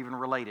like they're even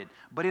related.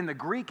 But in the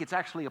Greek, it's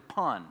actually a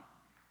pun.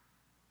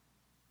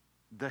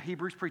 The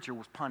Hebrews preacher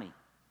was punny.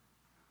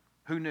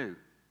 Who knew?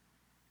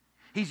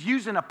 He's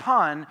using a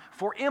pun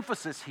for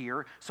emphasis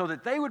here so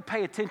that they would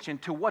pay attention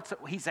to what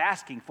he's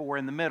asking for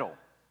in the middle.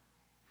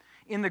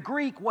 In the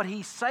Greek, what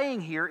he's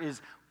saying here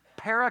is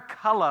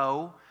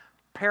parakalo,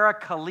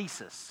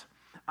 parakalesis.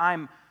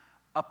 I'm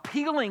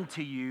appealing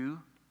to you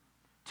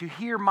to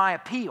hear my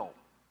appeal,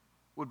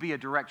 would be a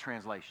direct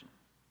translation.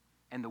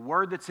 And the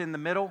word that's in the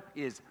middle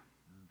is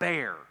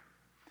bear.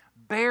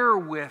 Bear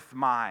with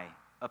my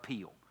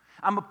appeal.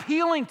 I'm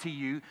appealing to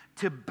you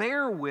to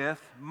bear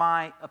with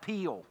my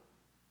appeal.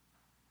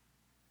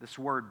 This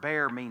word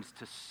bear means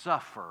to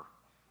suffer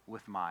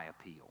with my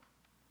appeal.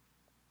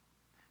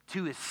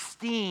 To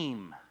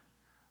esteem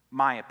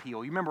my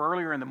appeal. You remember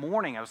earlier in the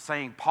morning I was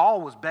saying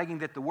Paul was begging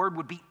that the word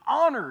would be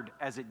honored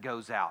as it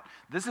goes out.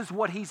 This is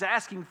what he's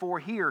asking for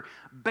here.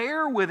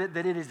 Bear with it,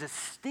 that it is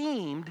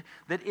esteemed,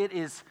 that it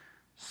is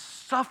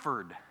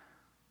suffered.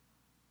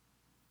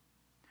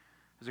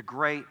 There's a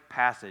great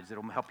passage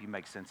that will help you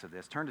make sense of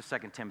this. Turn to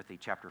 2 Timothy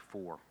chapter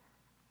 4.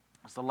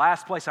 It's the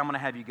last place I'm going to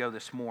have you go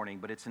this morning,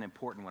 but it's an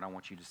important one I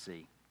want you to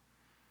see.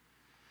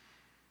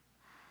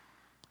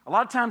 A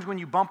lot of times when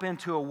you bump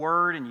into a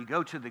word and you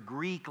go to the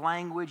Greek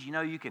language,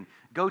 you can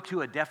go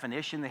to a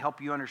definition to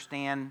help you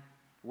understand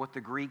what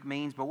the Greek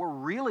means, but what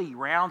really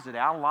rounds it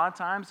out a lot of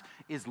times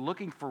is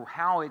looking for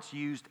how it's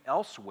used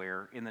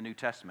elsewhere in the New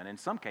Testament, in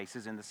some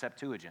cases in the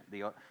Septuagint,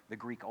 the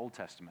Greek Old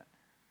Testament.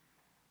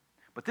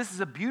 But this is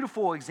a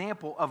beautiful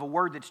example of a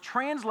word that's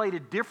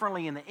translated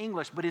differently in the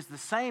English, but is the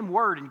same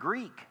word in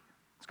Greek.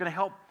 It's going to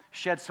help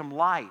shed some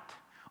light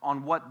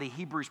on what the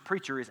Hebrews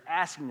preacher is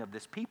asking of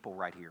this people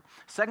right here.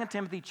 2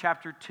 Timothy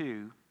chapter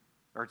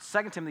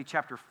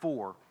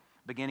 4,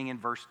 beginning in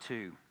verse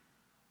 2.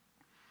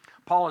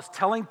 Paul is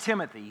telling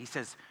Timothy, he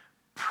says,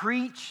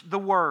 preach the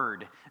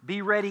word,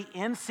 be ready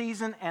in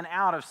season and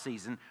out of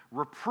season,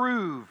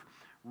 reprove,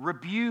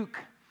 rebuke,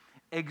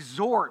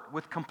 exhort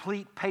with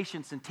complete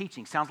patience and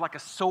teaching. Sounds like a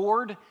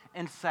sword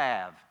and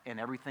salve and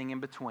everything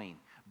in between.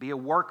 Be a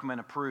workman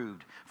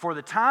approved. For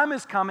the time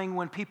is coming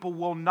when people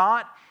will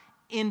not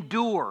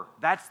Endure.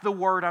 That's the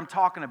word I'm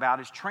talking about.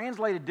 It's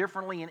translated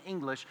differently in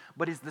English,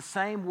 but it's the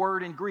same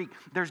word in Greek.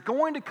 There's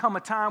going to come a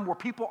time where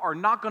people are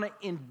not going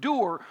to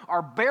endure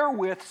or bear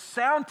with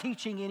sound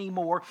teaching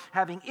anymore.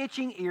 Having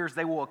itching ears,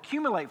 they will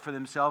accumulate for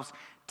themselves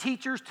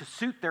teachers to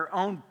suit their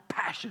own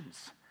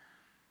passions,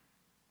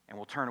 and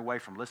will turn away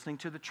from listening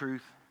to the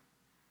truth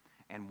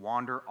and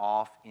wander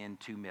off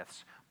into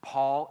myths.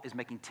 Paul is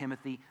making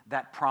Timothy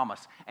that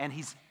promise, and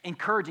he's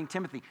encouraging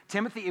Timothy.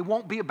 Timothy, it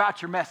won't be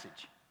about your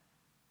message,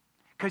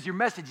 because your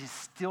message is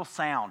still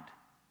sound.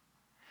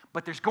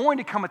 But there's going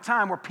to come a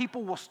time where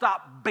people will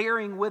stop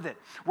bearing with it,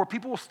 where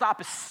people will stop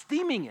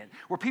esteeming it,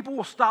 where people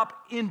will stop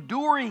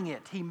enduring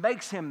it. He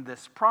makes him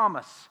this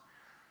promise.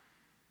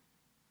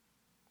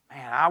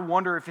 Man, I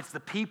wonder if it's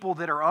the people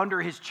that are under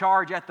his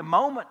charge at the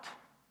moment.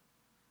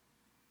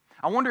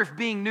 I wonder if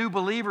being new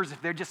believers,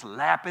 if they're just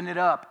lapping it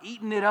up,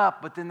 eating it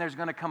up, but then there's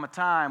going to come a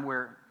time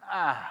where,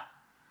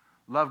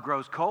 love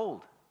grows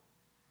cold.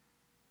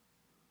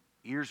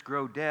 Ears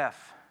grow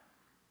deaf,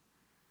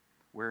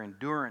 where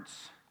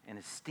endurance and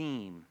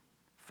esteem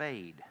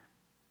fade.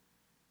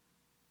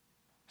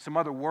 Some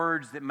other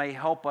words that may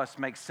help us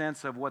make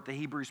sense of what the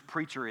Hebrews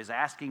preacher is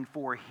asking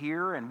for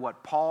here and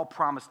what Paul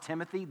promised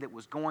Timothy that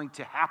was going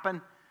to happen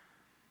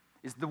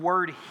is the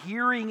word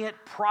hearing it,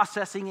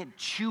 processing it,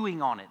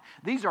 chewing on it.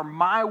 These are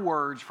my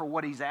words for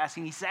what he's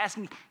asking. He's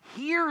asking,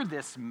 hear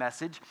this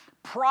message,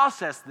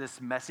 process this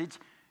message,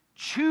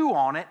 chew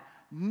on it,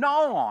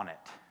 gnaw on it.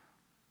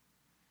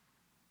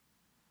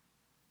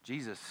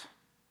 Jesus,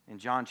 in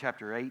John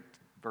chapter 8,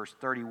 verse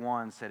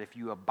 31, said, if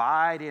you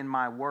abide in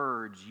my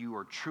words, you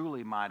are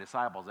truly my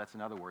disciples. That's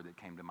another word that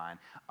came to mind.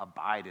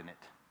 Abide in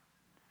it.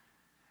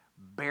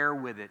 Bear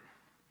with it.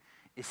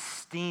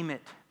 Esteem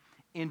it.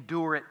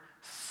 Endure it.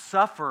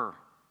 Suffer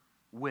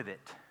with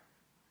it.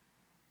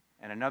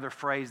 And another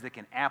phrase that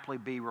can aptly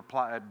be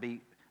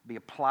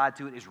applied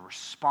to it is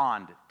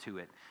respond to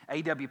it.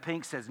 A.W.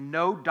 Pink says,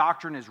 no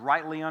doctrine is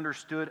rightly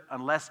understood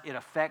unless it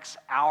affects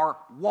our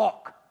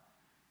walk.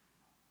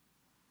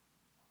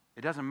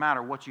 It doesn't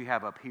matter what you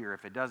have up here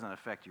if it doesn't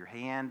affect your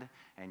hand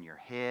and your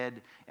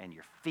head and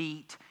your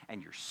feet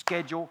and your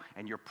schedule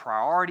and your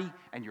priority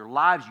and your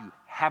lives. You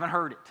haven't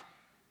heard it.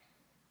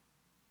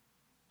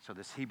 So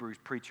this Hebrews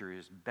preacher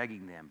is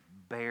begging them,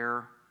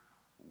 bear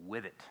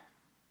with it.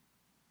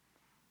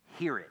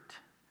 Hear it.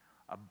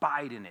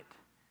 Abide in it.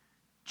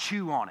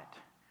 Chew on it.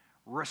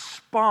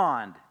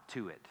 Respond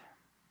to it.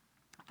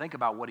 Think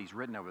about what he's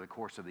written over the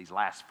course of these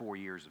last 4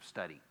 years of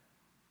study.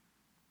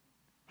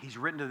 He's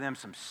written to them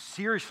some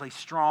seriously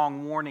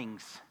strong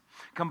warnings,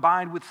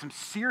 combined with some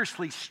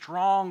seriously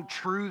strong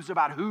truths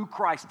about who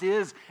Christ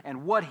is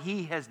and what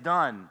he has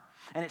done.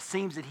 And it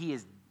seems that he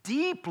is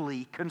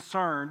deeply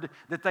concerned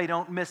that they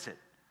don't miss it.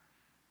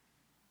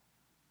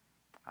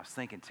 I was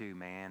thinking too,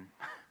 man,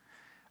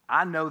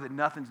 I know that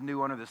nothing's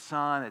new under the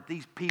sun, that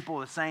these people,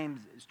 the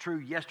same is true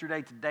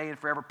yesterday, today, and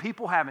forever.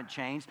 People haven't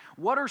changed.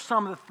 What are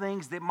some of the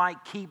things that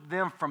might keep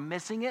them from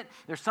missing it?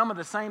 There's some of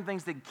the same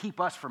things that keep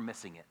us from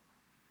missing it.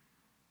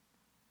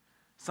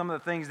 Some of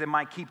the things that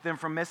might keep them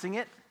from missing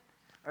it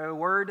are the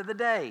word of the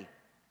day,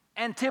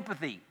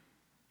 antipathy.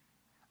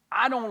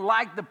 I don't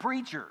like the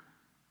preacher.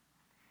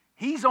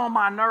 He's on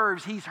my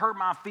nerves. He's hurt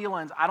my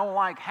feelings. I don't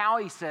like how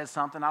he says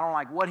something. I don't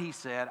like what he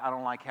said. I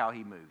don't like how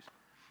he moves.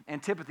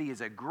 Antipathy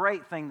is a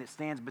great thing that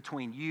stands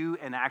between you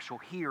and actual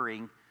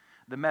hearing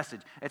the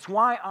message. It's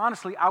why,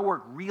 honestly, I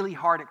work really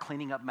hard at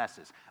cleaning up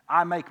messes.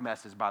 I make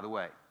messes, by the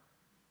way.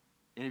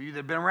 Any of you that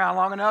have been around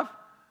long enough?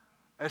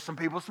 There's some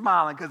people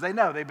smiling because they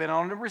know they've been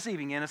on the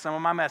receiving end of some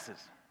of my messes.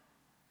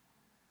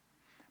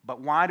 But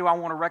why do I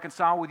want to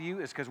reconcile with you?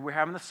 It's because we're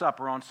having the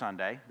supper on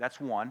Sunday.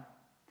 That's one.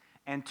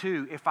 And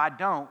two, if I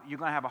don't, you're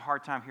going to have a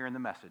hard time hearing the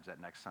message that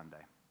next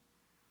Sunday.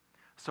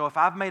 So if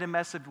I've made a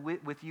mess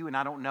with you and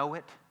I don't know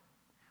it,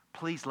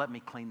 please let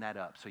me clean that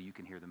up so you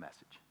can hear the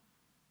message.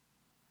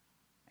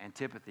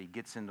 Antipathy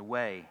gets in the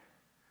way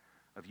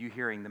of you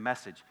hearing the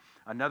message.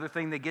 Another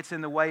thing that gets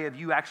in the way of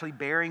you actually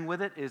bearing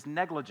with it is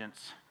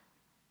negligence.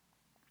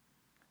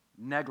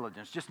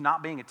 Negligence, just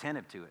not being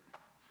attentive to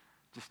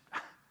it.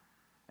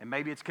 And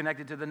maybe it's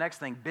connected to the next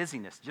thing,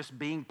 busyness, just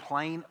being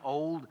plain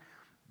old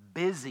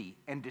busy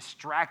and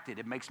distracted.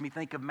 It makes me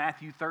think of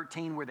Matthew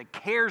 13, where the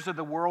cares of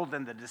the world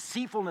and the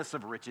deceitfulness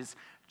of riches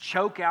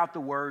choke out the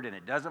word and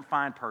it doesn't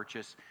find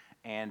purchase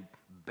and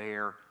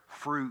bear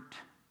fruit.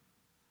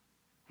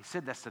 He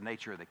said that's the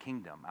nature of the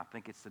kingdom. I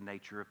think it's the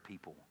nature of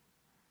people.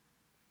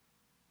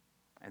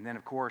 And then,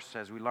 of course,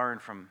 as we learn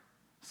from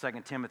 2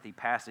 Timothy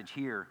passage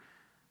here,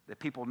 that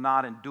people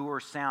not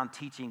endure sound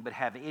teaching but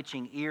have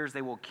itching ears.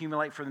 They will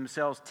accumulate for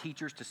themselves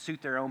teachers to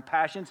suit their own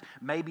passions.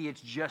 Maybe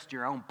it's just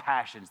your own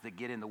passions that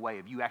get in the way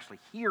of you actually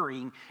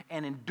hearing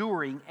and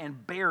enduring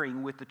and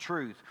bearing with the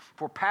truth.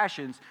 For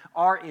passions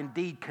are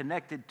indeed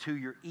connected to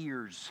your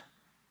ears.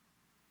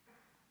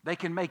 They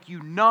can make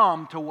you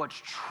numb to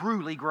what's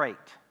truly great.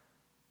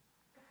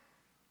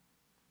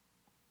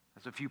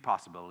 There's a few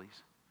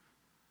possibilities.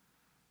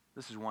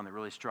 This is one that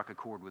really struck a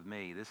chord with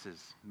me. This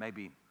is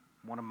maybe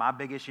one of my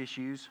biggest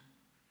issues.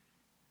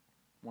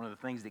 One of the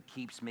things that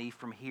keeps me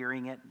from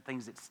hearing it,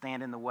 things that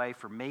stand in the way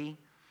for me.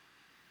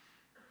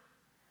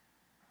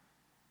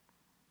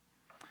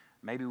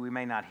 Maybe we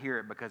may not hear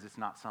it because it's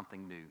not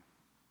something new.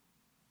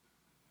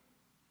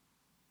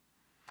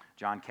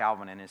 John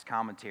Calvin, in his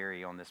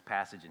commentary on this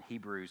passage in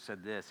Hebrews,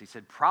 said this. He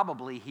said,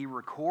 probably he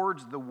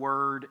records the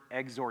word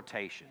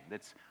exhortation.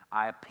 That's,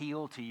 I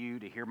appeal to you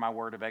to hear my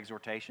word of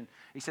exhortation.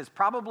 He says,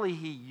 probably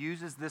he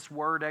uses this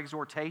word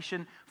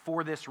exhortation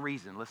for this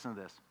reason. Listen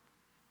to this.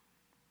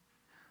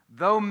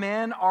 Though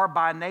men are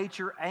by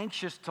nature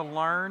anxious to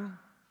learn,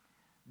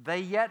 they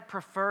yet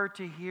prefer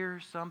to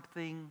hear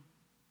something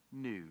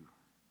new,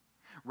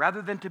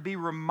 rather than to be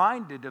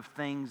reminded of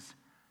things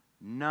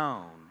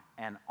known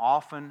and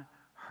often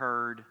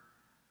heard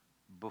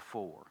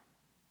before.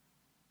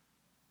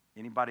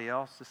 Anybody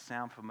else this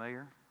sound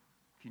familiar?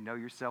 If you know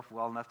yourself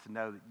well enough to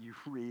know that you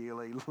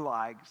really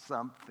like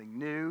something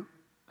new,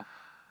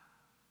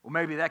 well,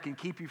 maybe that can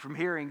keep you from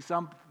hearing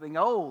something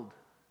old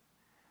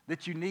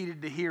that you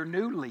needed to hear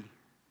newly.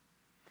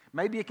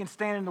 Maybe it can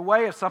stand in the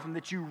way of something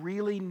that you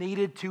really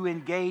needed to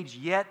engage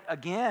yet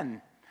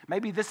again.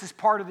 Maybe this is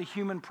part of the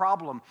human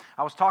problem.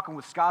 I was talking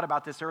with Scott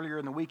about this earlier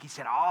in the week. He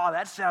said,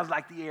 that sounds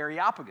like the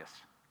Areopagus.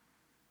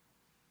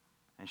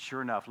 And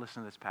sure enough,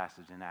 listen to this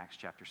passage in Acts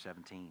chapter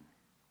 17.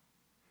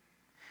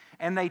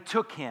 And they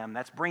took him,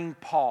 that's bringing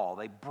Paul,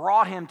 they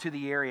brought him to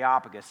the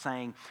Areopagus,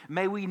 saying,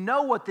 may we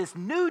know what this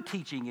new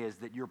teaching is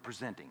that you're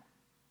presenting.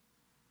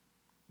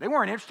 They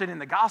weren't interested in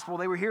the gospel.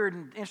 They were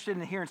interested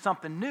in hearing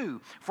something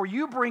new. For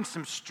you bring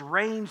some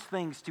strange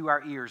things to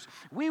our ears.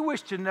 We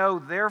wish to know,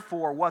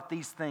 therefore, what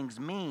these things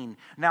mean.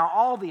 Now,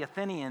 all the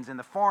Athenians and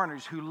the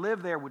foreigners who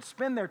live there would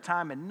spend their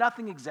time in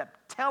nothing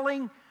except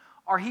telling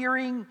or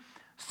hearing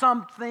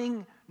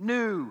something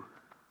new.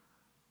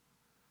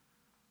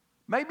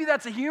 Maybe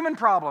that's a human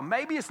problem.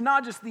 Maybe it's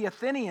not just the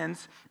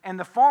Athenians and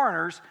the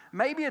foreigners.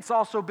 Maybe it's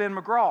also Ben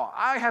McGraw.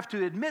 I have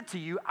to admit to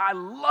you, I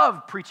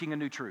love preaching a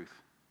new truth.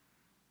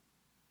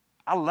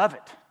 I love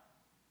it.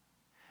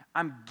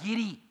 I'm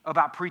giddy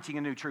about preaching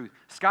a new truth.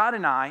 Scott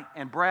and I,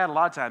 and Brad a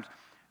lot of times,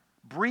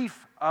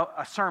 brief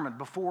a sermon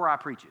before I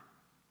preach it.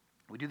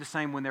 We do the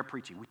same when they're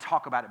preaching. We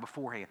talk about it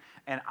beforehand.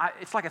 And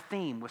it's like a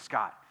theme with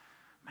Scott.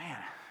 Man,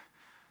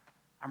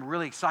 I'm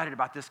really excited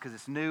about this because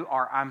it's new,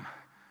 or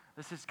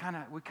we've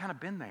kind of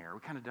been there.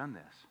 We've kind of done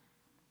this.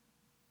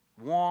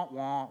 Wah,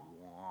 wah,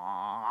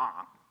 wah.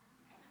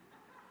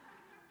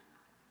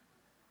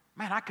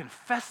 Man, I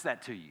confess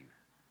that to you.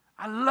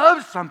 I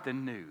love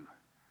something new.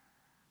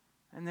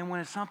 And then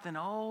when it's something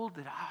old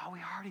that, we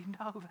already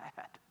know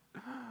that,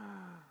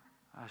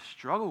 I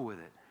struggle with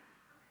it.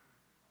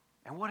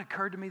 And what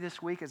occurred to me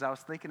this week as I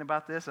was thinking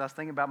about this, I was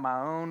thinking about my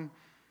own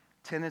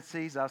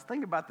tendencies. I was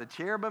thinking about the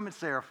cherubim and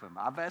seraphim.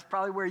 That's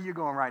probably where you're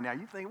going right now.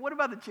 You think, what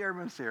about the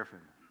cherubim and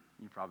seraphim?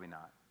 You probably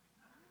not.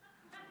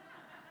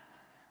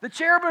 The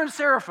cherubim and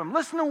seraphim,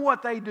 listen to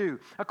what they do.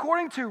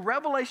 According to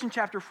Revelation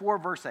chapter 4,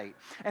 verse 8,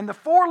 and the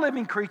four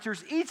living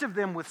creatures, each of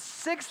them with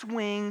 6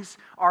 wings,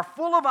 are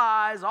full of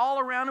eyes all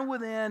around and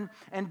within,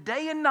 and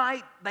day and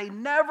night they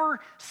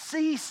never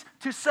cease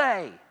to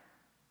say,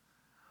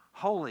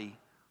 holy,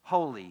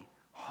 holy,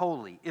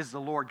 holy is the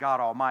Lord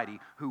God Almighty,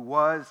 who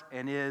was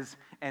and is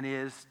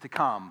to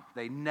come.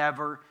 They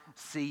never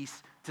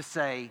cease to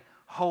say,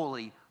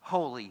 holy,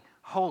 holy,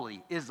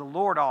 holy is the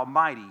Lord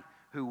Almighty,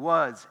 who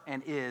was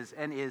and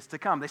is to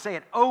come. They say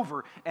it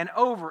over and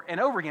over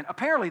and over again.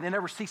 Apparently, they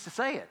never cease to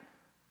say it.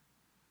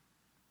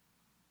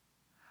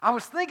 I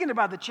was thinking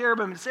about the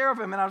cherubim and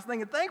seraphim, and I was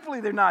thinking, thankfully,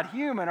 they're not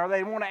human, or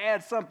they want to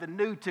add something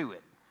new to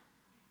it.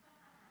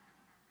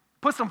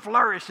 Put some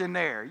flourish in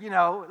there,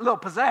 a little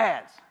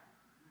pizzazz.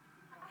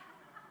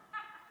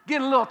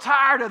 Getting a little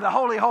tired of the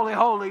holy, holy,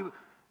 holy,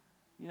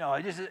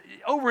 just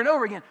over and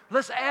over again.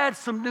 Let's add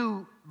some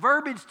new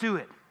verbiage to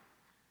it.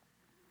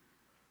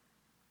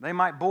 They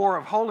might bore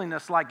of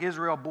holiness like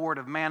Israel bored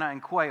of manna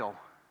and quail.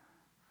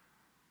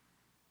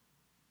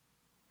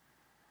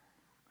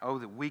 Oh,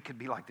 that we could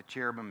be like the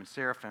cherubim and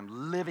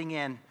seraphim, living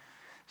in,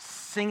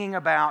 singing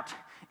about,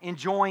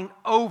 enjoying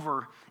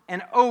over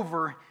and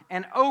over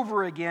and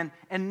over again,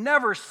 and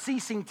never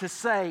ceasing to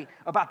say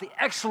about the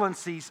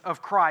excellencies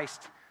of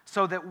Christ,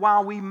 so that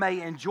while we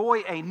may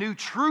enjoy a new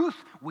truth,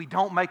 we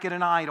don't make it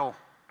an idol.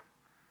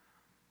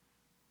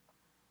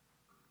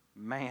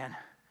 Man,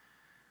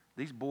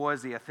 these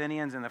boys, the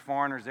Athenians and the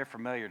foreigners, they're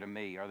familiar to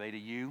me. Are they to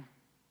you?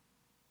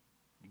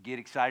 You get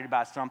excited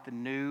about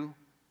something new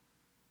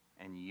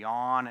and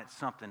yawn at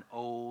something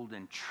old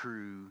and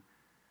true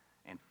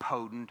and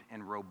potent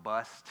and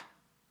robust.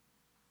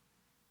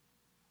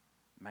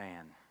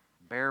 Man,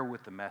 bear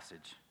with the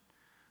message,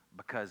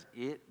 because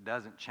it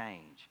doesn't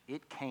change.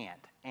 It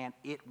can't, and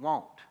it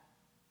won't.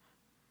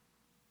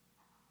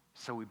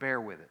 So we bear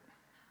with it.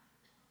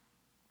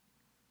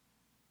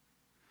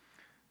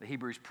 The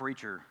Hebrews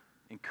preacher,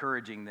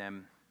 encouraging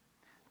them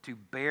to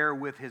bear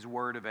with his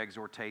word of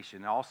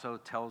exhortation, also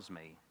tells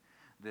me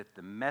that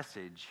the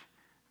message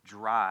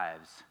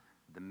drives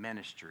the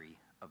ministry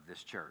of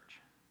this church.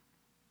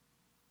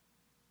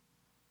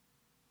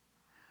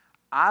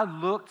 I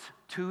looked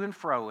to and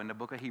fro in the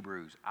book of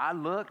Hebrews.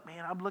 I'm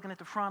looking at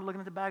the front,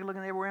 looking at the back,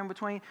 looking everywhere in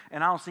between,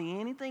 and I don't see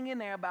anything in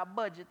there about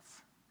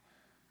budgets.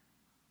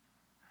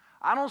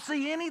 I don't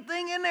see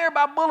anything in there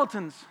about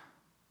bulletins.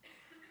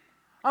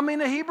 I mean,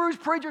 the Hebrews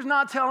preacher's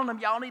not telling them,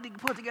 y'all need to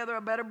put together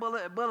a better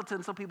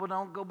bulletin so people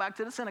don't go back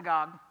to the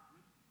synagogue.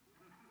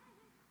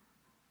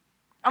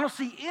 I don't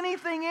see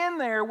anything in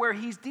there where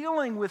he's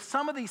dealing with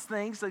some of these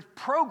things, like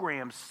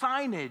programs,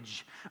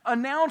 signage,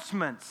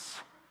 announcements.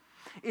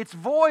 It's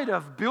void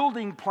of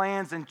building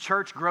plans and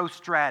church growth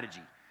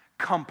strategy.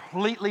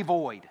 Completely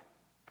void,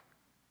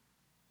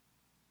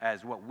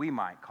 as what we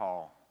might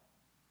call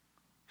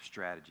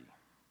strategy.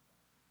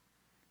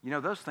 You know,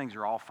 those things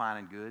are all fine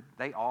and good.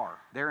 They are.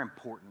 They're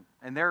important.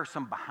 And there are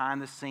some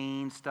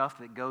behind-the-scenes stuff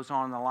that goes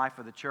on in the life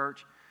of the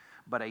church.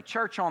 But a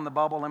church on the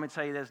bubble, let me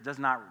tell you this, does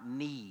not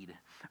need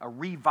a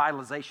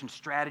revitalization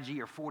strategy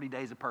or 40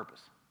 days of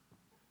purpose.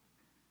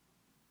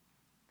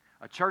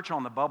 A church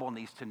on the bubble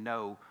needs to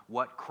know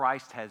what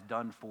Christ has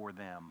done for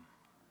them.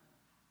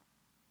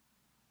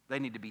 They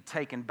need to be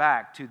taken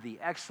back to the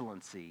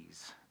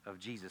excellencies of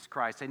Jesus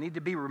Christ. They need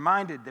to be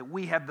reminded that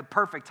we have the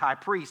perfect high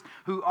priest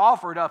who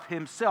offered up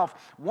himself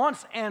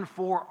once and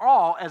for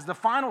all as the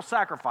final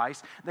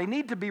sacrifice. They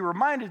need to be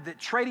reminded that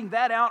trading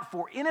that out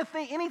for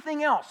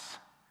anything else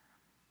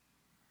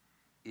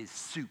is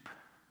soup.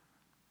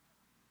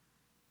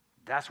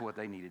 That's what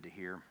they needed to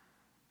hear.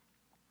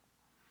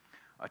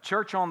 A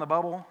church on the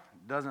bubble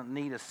doesn't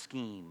need a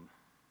scheme.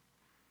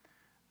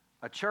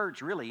 A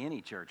church, really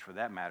any church for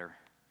that matter,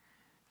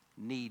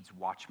 needs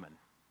watchmen.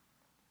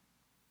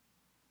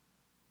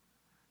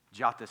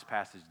 Jot this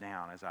passage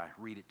down as I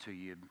read it to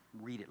you.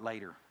 Read it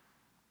later.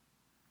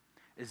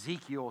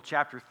 Ezekiel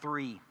chapter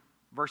 3,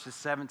 verses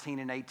 17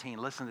 and 18.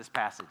 Listen to this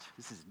passage.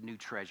 This is new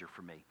treasure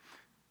for me.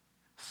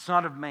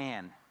 Son of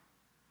man,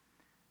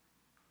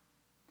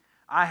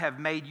 I have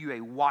made you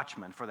a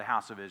watchman for the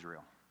house of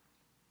Israel.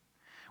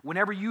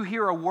 Whenever you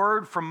hear a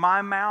word from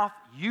my mouth,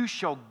 you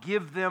shall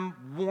give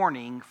them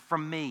warning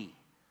from me.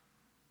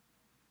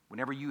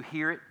 Whenever you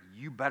hear it,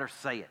 you better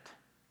say it.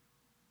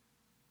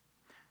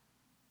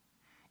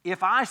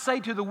 If I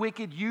say to the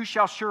wicked, you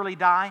shall surely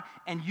die,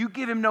 and you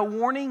give him no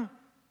warning,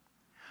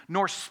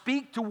 nor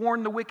speak to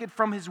warn the wicked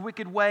from his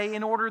wicked way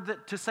in order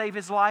to save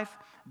his life,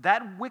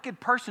 that wicked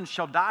person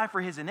shall die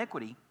for his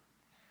iniquity,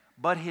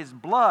 but his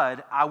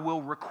blood I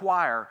will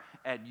require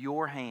at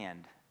your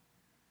hand.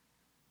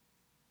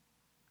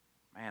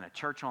 Man, a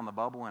church on the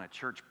bubble and a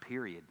church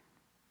period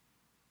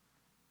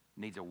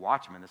needs a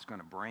watchman that's going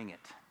to bring it.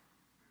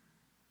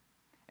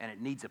 And it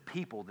needs a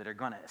people that are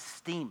going to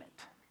esteem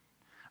it.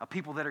 A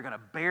people that are going to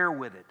bear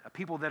with it. A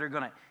people that are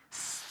going to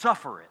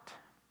suffer it.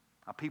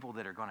 A people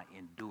that are going to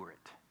endure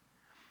it.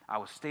 I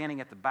was standing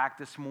at the back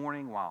this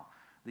morning while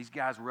these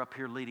guys were up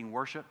here leading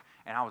worship,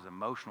 and I was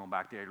emotional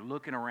back there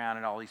looking around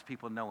at all these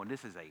people knowing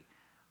this is a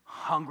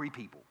hungry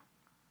people.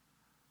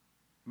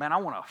 Man, I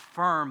want to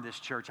affirm this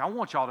church. I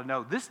want y'all to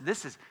know this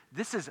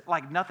is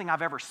like nothing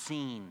I've ever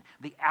seen.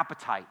 The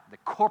appetite, the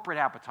corporate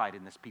appetite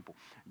in this people.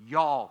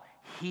 Y'all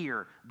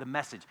hear the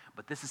message,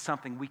 but this is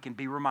something we can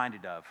be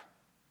reminded of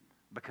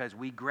because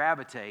we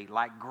gravitate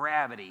like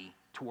gravity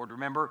toward,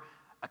 remember,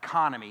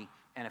 economy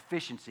and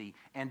efficiency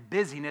and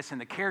busyness, and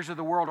the cares of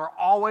the world are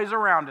always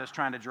around us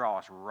trying to draw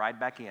us right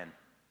back in.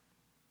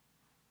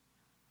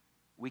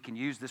 We can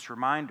use this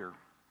reminder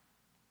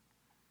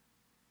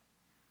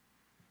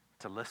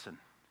to listen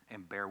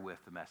and bear with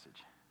the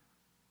message.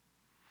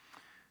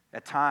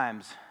 At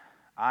times,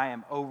 I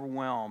am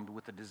overwhelmed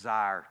with the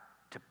desire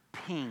to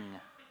ping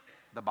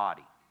the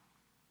body.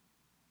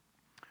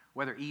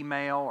 Whether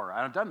email or,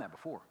 I've done that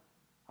before,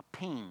 a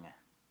ping.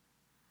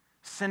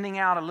 Sending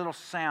out a little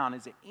sound.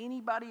 Is there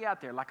anybody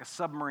out there like a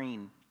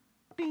submarine?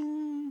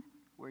 Ding!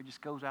 Where it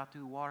just goes out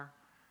through the water.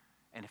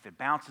 And if it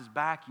bounces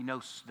back, you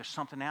know there's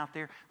something out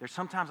there. There's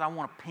sometimes I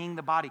want to ping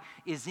the body.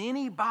 Is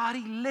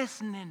anybody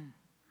listening?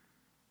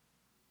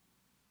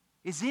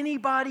 Is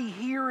anybody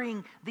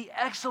hearing the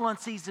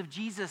excellencies of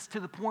Jesus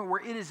to the point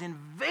where it is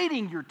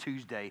invading your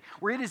Tuesday,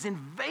 where it is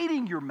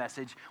invading your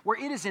message,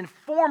 where it is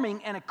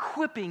informing and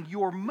equipping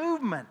your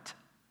movement?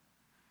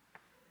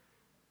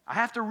 I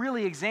have to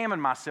really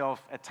examine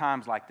myself at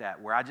times like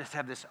that, where I just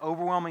have this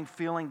overwhelming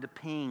feeling to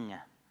ping.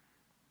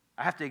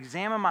 I have to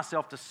examine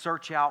myself to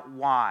search out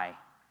why.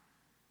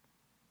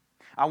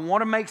 I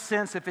want to make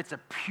sense if it's a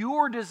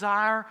pure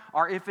desire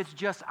or if it's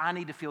just I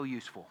need to feel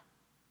useful.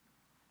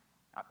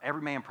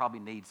 Every man probably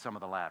needs some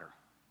of the latter.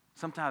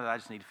 Sometimes I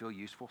just need to feel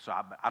useful, so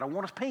I don't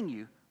want to ping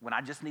you when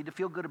I just need to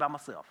feel good about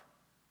myself.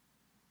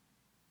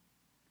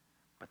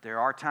 But there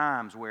are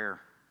times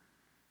where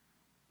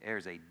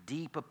there's a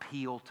deep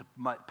appeal to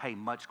pay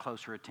much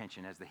closer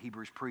attention, as the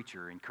Hebrews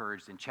preacher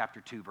encouraged in chapter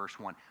 2, verse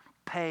 1.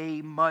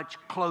 Pay much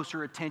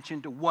closer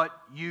attention to what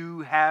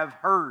you have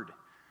heard.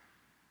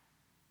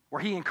 Or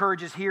he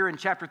encourages here in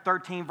chapter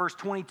 13, verse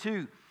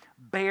 22,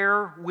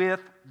 bear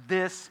with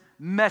this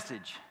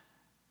message.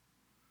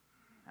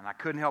 And I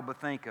couldn't help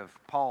but think of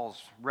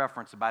Paul's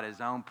reference about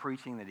his own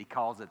preaching, that he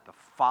calls it the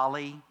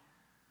folly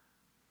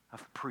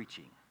of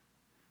preaching.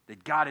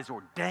 that God has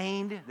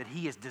ordained, that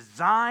He has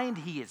designed,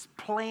 He has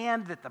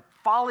planned, that the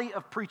folly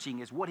of preaching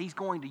is what He's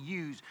going to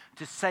use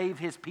to save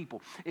His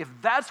people. If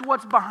that's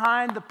what's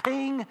behind the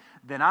ping,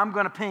 then I'm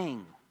going to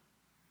ping.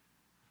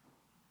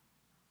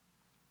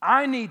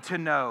 I need to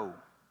know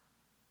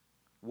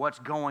what's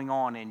going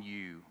on in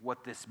you,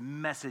 what this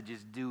message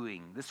is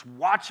doing. This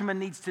watchman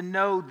needs to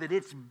know that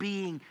it's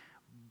being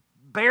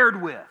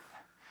bared with,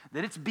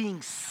 that it's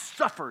being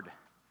suffered.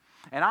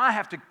 And I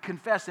have to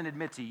confess and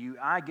admit to you,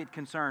 I get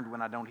concerned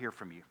when I don't hear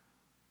from you.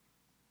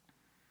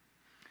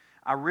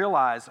 I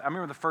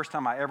remember the first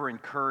time I ever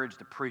encouraged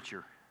a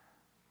preacher,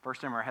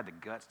 first time I had the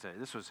guts to,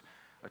 this was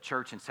a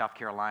church in South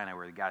Carolina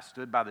where the guy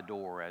stood by the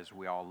door as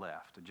we all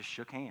left and just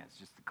shook hands,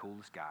 just the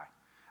coolest guy.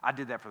 I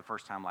did that for the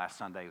first time last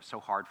Sunday. It was so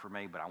hard for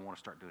me, but I want to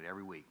start doing it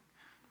every week.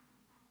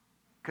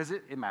 Because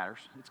it matters.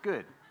 It's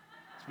good.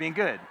 It's being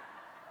good.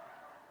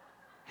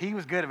 He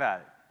was good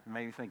about it. It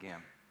made me think of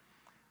him.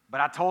 But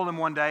I told him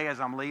one day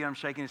as I'm leaving, I'm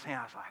shaking his hand,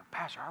 I was like,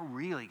 Pastor, I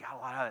really got a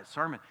lot out of that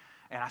sermon.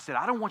 And I said,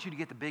 I don't want you to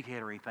get the big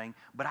head or anything,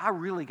 but I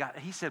really got,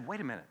 he said, wait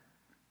a minute.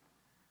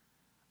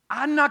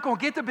 I'm not going to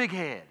get the big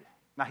head.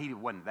 Now, he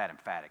wasn't that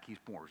emphatic. He's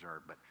more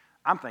reserved, but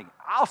I'm thinking,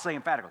 I'll say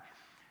emphatically,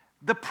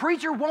 the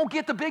preacher won't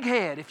get the big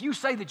head if you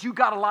say that you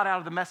got a lot out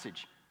of the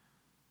message,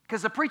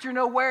 because the preacher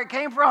knows where it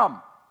came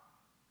from.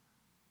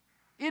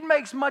 It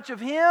makes much of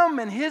him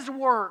and his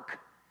work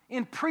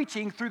in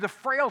preaching through the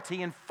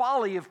frailty and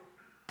folly of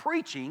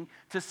preaching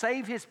to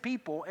save his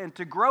people and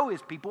to grow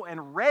his people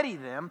and ready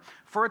them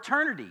for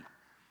eternity.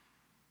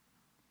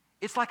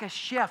 It's like a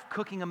chef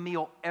cooking a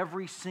meal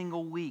every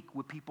single week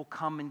when people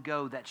come and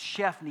go. That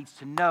chef needs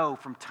to know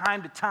from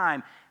time to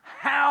time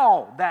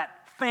how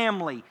that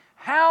family,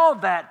 how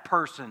that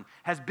person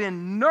has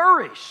been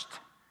nourished.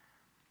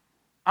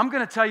 I'm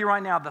going to tell you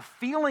right now, the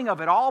feeling of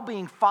it all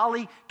being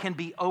folly can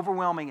be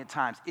overwhelming at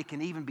times. It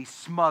can even be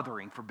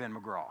smothering for Ben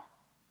McGraw.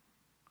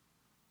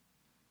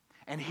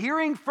 And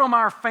hearing from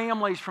our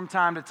families from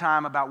time to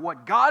time about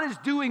what God is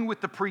doing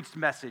with the preached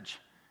message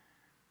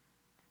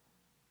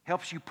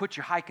helps you put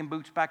your hiking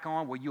boots back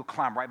on, where you'll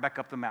climb right back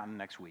up the mountain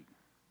next week.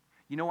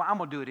 You know what? I'm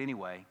going to do it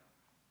anyway.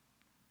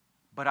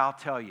 But I'll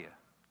tell you,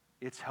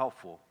 it's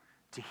helpful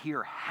to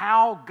hear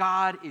how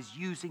God is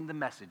using the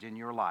message in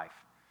your life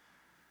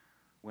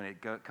when it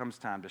comes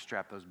time to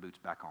strap those boots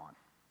back on.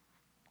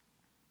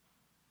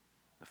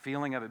 The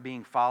feeling of it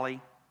being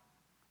folly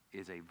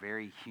is a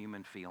very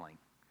human feeling.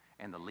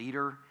 And the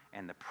leader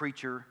and the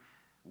preacher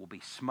will be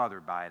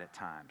smothered by it at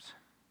times.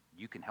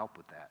 You can help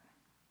with that.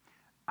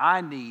 I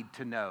need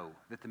to know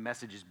that the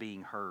message is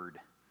being heard.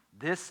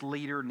 This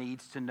leader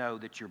needs to know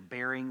that you're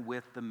bearing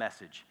with the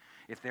message.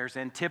 If there's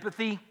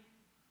antipathy,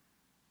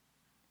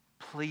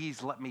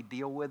 please let me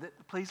deal with it.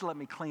 Please let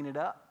me clean it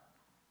up.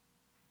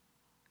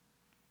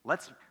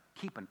 Let's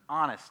keep an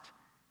honest,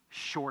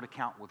 short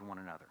account with one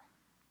another.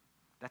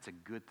 That's a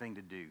good thing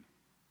to do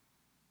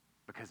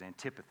because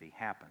antipathy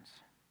happens.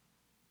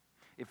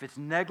 If it's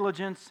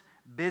negligence,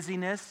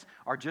 busyness,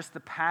 or just the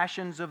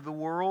passions of the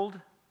world,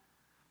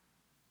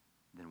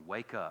 then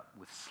wake up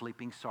with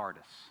sleeping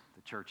Sardis,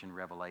 the church in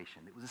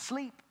Revelation. It was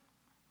asleep.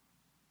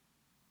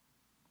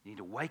 You need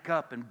to wake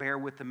up and bear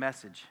with the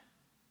message.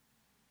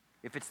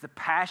 If it's the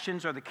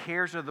passions or the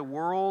cares of the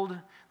world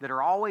that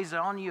are always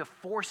on you,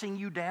 forcing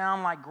you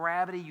down like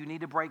gravity, you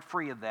need to break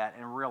free of that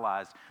and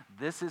realize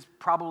this is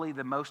probably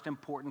the most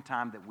important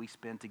time that we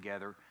spend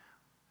together.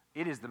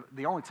 It is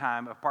the only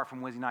time, apart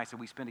from Wednesday nights, that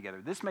we spend together.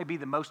 This may be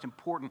the most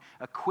important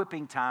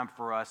equipping time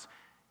for us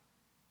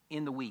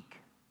in the week,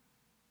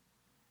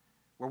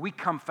 where we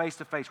come face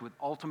to face with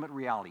ultimate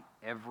reality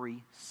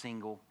every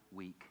single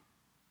week.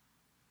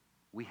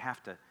 We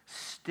have to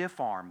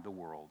stiff-arm the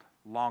world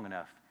long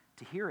enough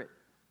to hear it.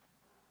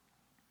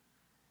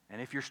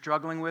 And if you're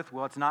struggling with,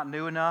 well, it's not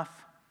new enough,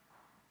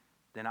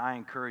 then I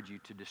encourage you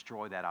to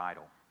destroy that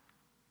idol.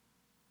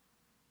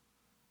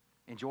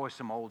 Enjoy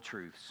some old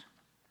truths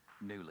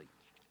newly.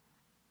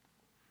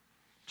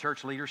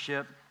 Church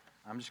leadership,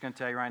 I'm just going to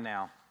tell you right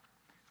now,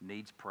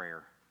 needs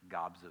prayer,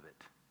 gobs of it.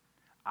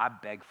 I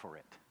beg for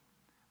it.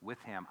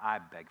 With him, I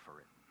beg for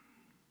it.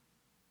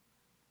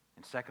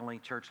 And secondly,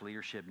 church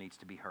leadership needs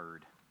to be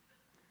heard.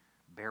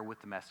 Bear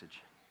with the message.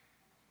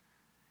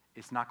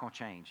 It's not going to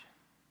change.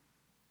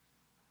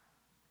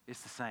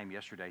 It's the same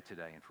yesterday,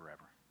 today, and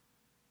forever.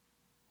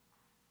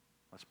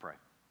 Let's pray.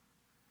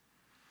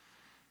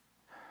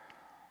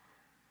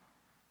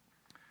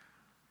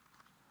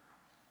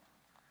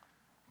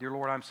 Dear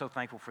Lord, I'm so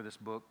thankful for this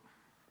book.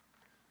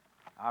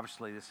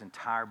 Obviously, this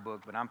entire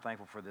book, but I'm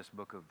thankful for this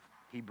book of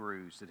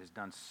Hebrews that has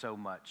done so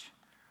much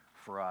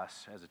for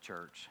us as a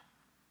church,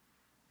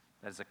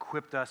 that has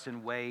equipped us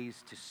in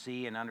ways to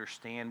see and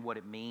understand what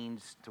it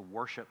means to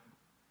worship,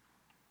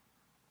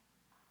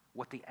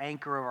 what the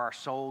anchor of our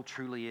soul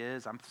truly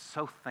is. I'm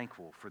so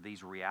thankful for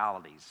these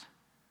realities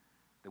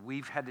that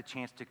we've had the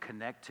chance to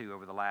connect to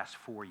over the last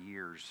 4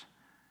 years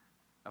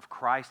of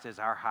Christ as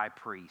our high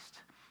priest,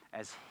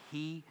 as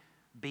he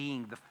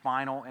being the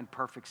final and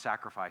perfect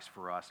sacrifice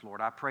for us. Lord,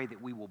 I pray that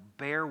we will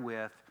bear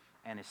with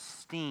and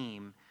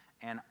esteem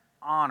and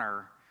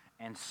honor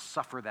and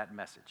suffer that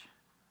message.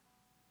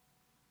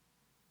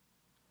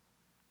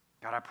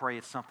 God, I pray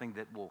it's something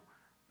that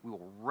we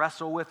will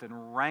wrestle with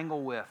and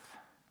wrangle with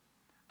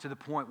to the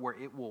point where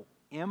it will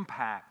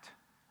impact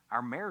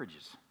our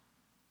marriages.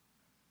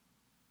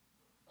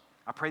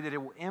 I pray that it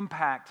will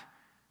impact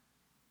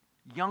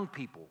young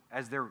people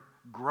as they're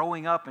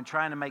growing up and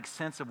trying to make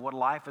sense of what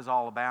life is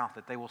all about,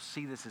 that they will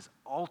see this as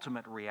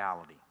ultimate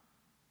reality.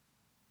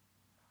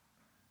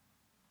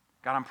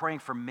 God, I'm praying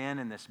for men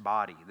in this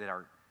body that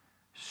are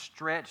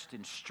stretched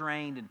and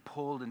strained and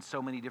pulled in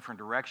so many different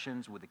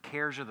directions with the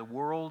cares of the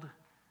world,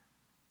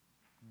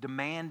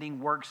 demanding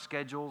work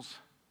schedules,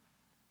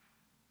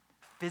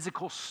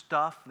 physical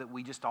stuff that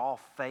we just all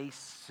face,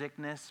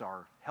 sickness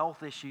or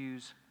health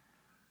issues,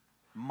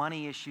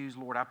 money issues.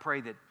 Lord, I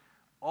pray that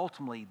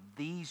ultimately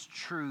these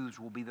truths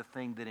will be the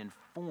thing that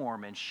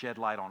inform and shed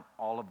light on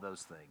all of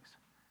those things.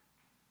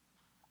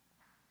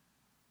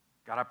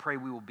 God, I pray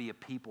we will be a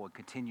people and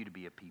continue to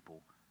be a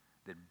people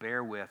that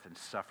bear with and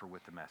suffer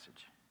with the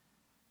message.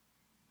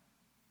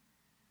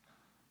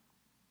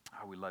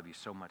 Oh, we love you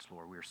so much,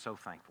 Lord. We are so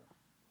thankful.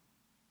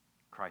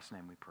 In Christ's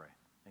name we pray.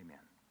 Amen.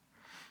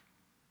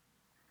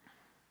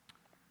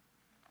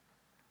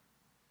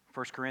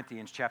 1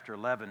 Corinthians chapter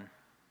 11,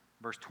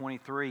 verse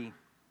 23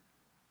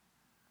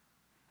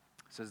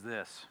 says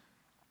this.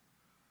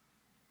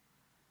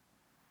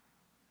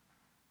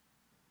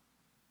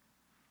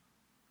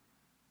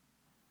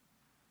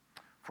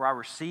 For I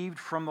received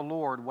from the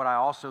Lord what I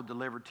also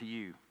delivered to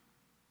you.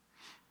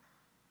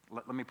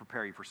 Let me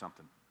prepare you for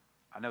something.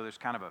 I know there's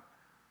kind of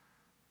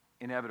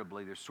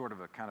inevitably, there's sort of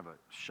a kind of a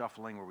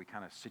shuffling where we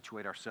kind of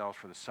situate ourselves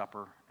for the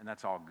supper, and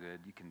that's all good.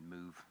 You can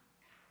move.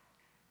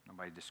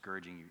 Nobody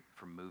discouraging you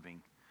from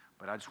moving.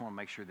 But I just want to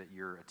make sure that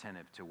you're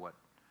attentive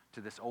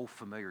to this old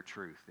familiar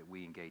truth that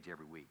we engage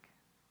every week.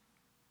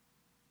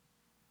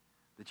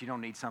 That you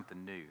don't need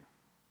something new,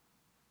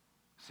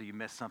 so you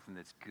miss something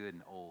that's good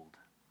and old.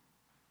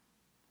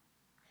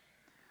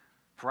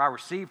 For I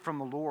received from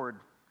the Lord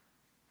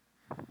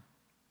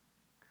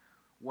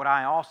what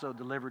I also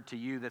delivered to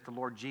you, that the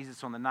Lord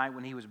Jesus, on the night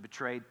when he was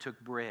betrayed, took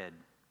bread.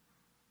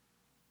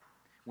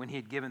 When he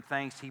had given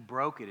thanks, he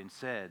broke it and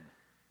said,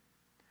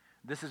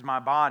 "This is my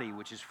body,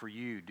 which is for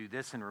you. Do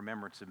this in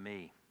remembrance of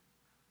me."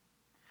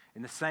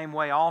 In the same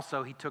way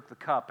also he took the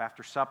cup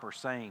after supper,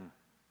 saying,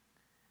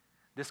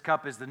 "This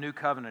cup is the new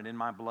covenant in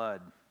my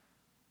blood.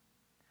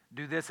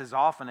 Do this as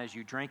often as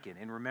you drink it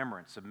in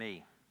remembrance of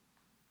me.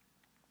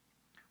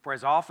 For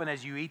as often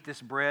as you eat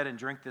this bread and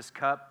drink this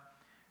cup,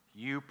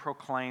 you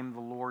proclaim the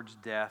Lord's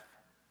death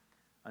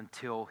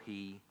until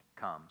he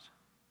comes."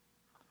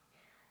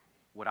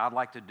 What I'd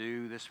like to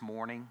do this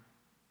morning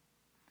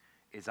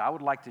is I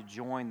would like to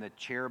join the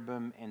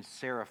cherubim and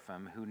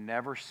seraphim who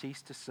never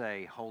cease to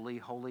say, "Holy,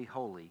 holy,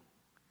 holy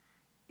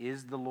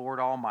is the Lord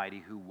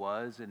Almighty, who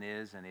was and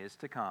is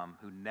to come,"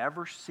 who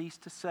never cease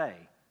to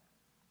say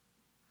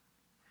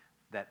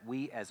that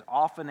we, as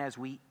often as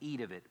we eat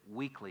of it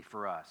weekly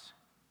for us,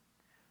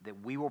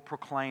 that we will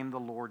proclaim the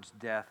Lord's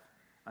death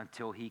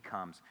until he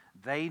comes.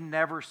 They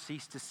never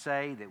cease to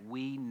say that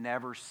we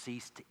never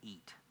cease to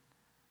eat.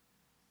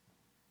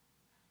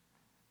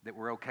 That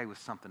we're okay with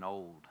something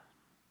old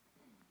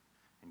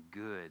and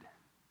good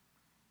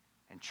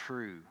and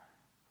true.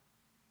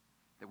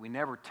 That we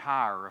never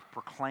tire of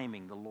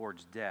proclaiming the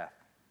Lord's death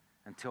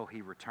until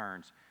he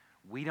returns.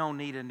 We don't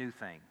need a new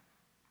thing.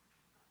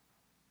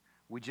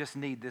 We just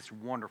need this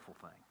wonderful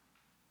thing.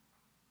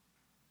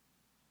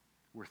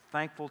 We're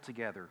thankful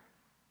together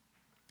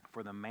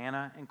for the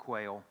manna and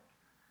quail,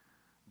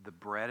 the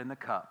bread and the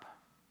cup.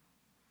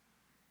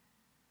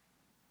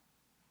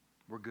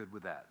 We're good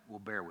with that. We'll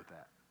bear with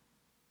that.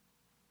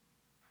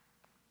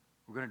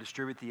 We're going to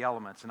distribute the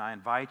elements, and I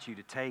invite you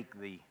to take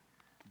the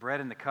bread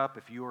and the cup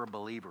if you are a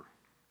believer.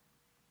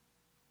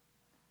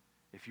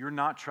 If you're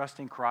not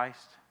trusting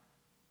Christ,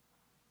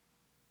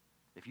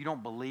 if you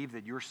don't believe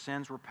that your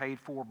sins were paid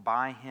for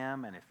by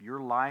him, and if your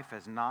life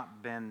has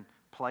not been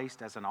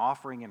placed as an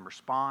offering in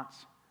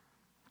response,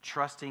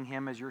 trusting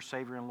him as your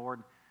Savior and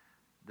Lord,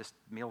 this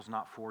meal's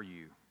not for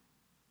you.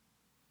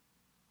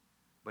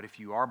 But if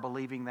you are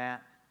believing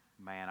that,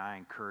 man, I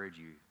encourage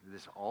you,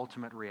 this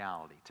ultimate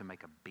reality, to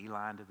make a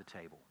beeline to the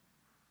table.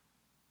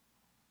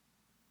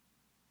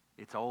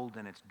 It's old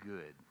and it's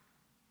good.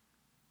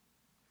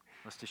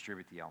 Let's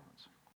distribute the elements.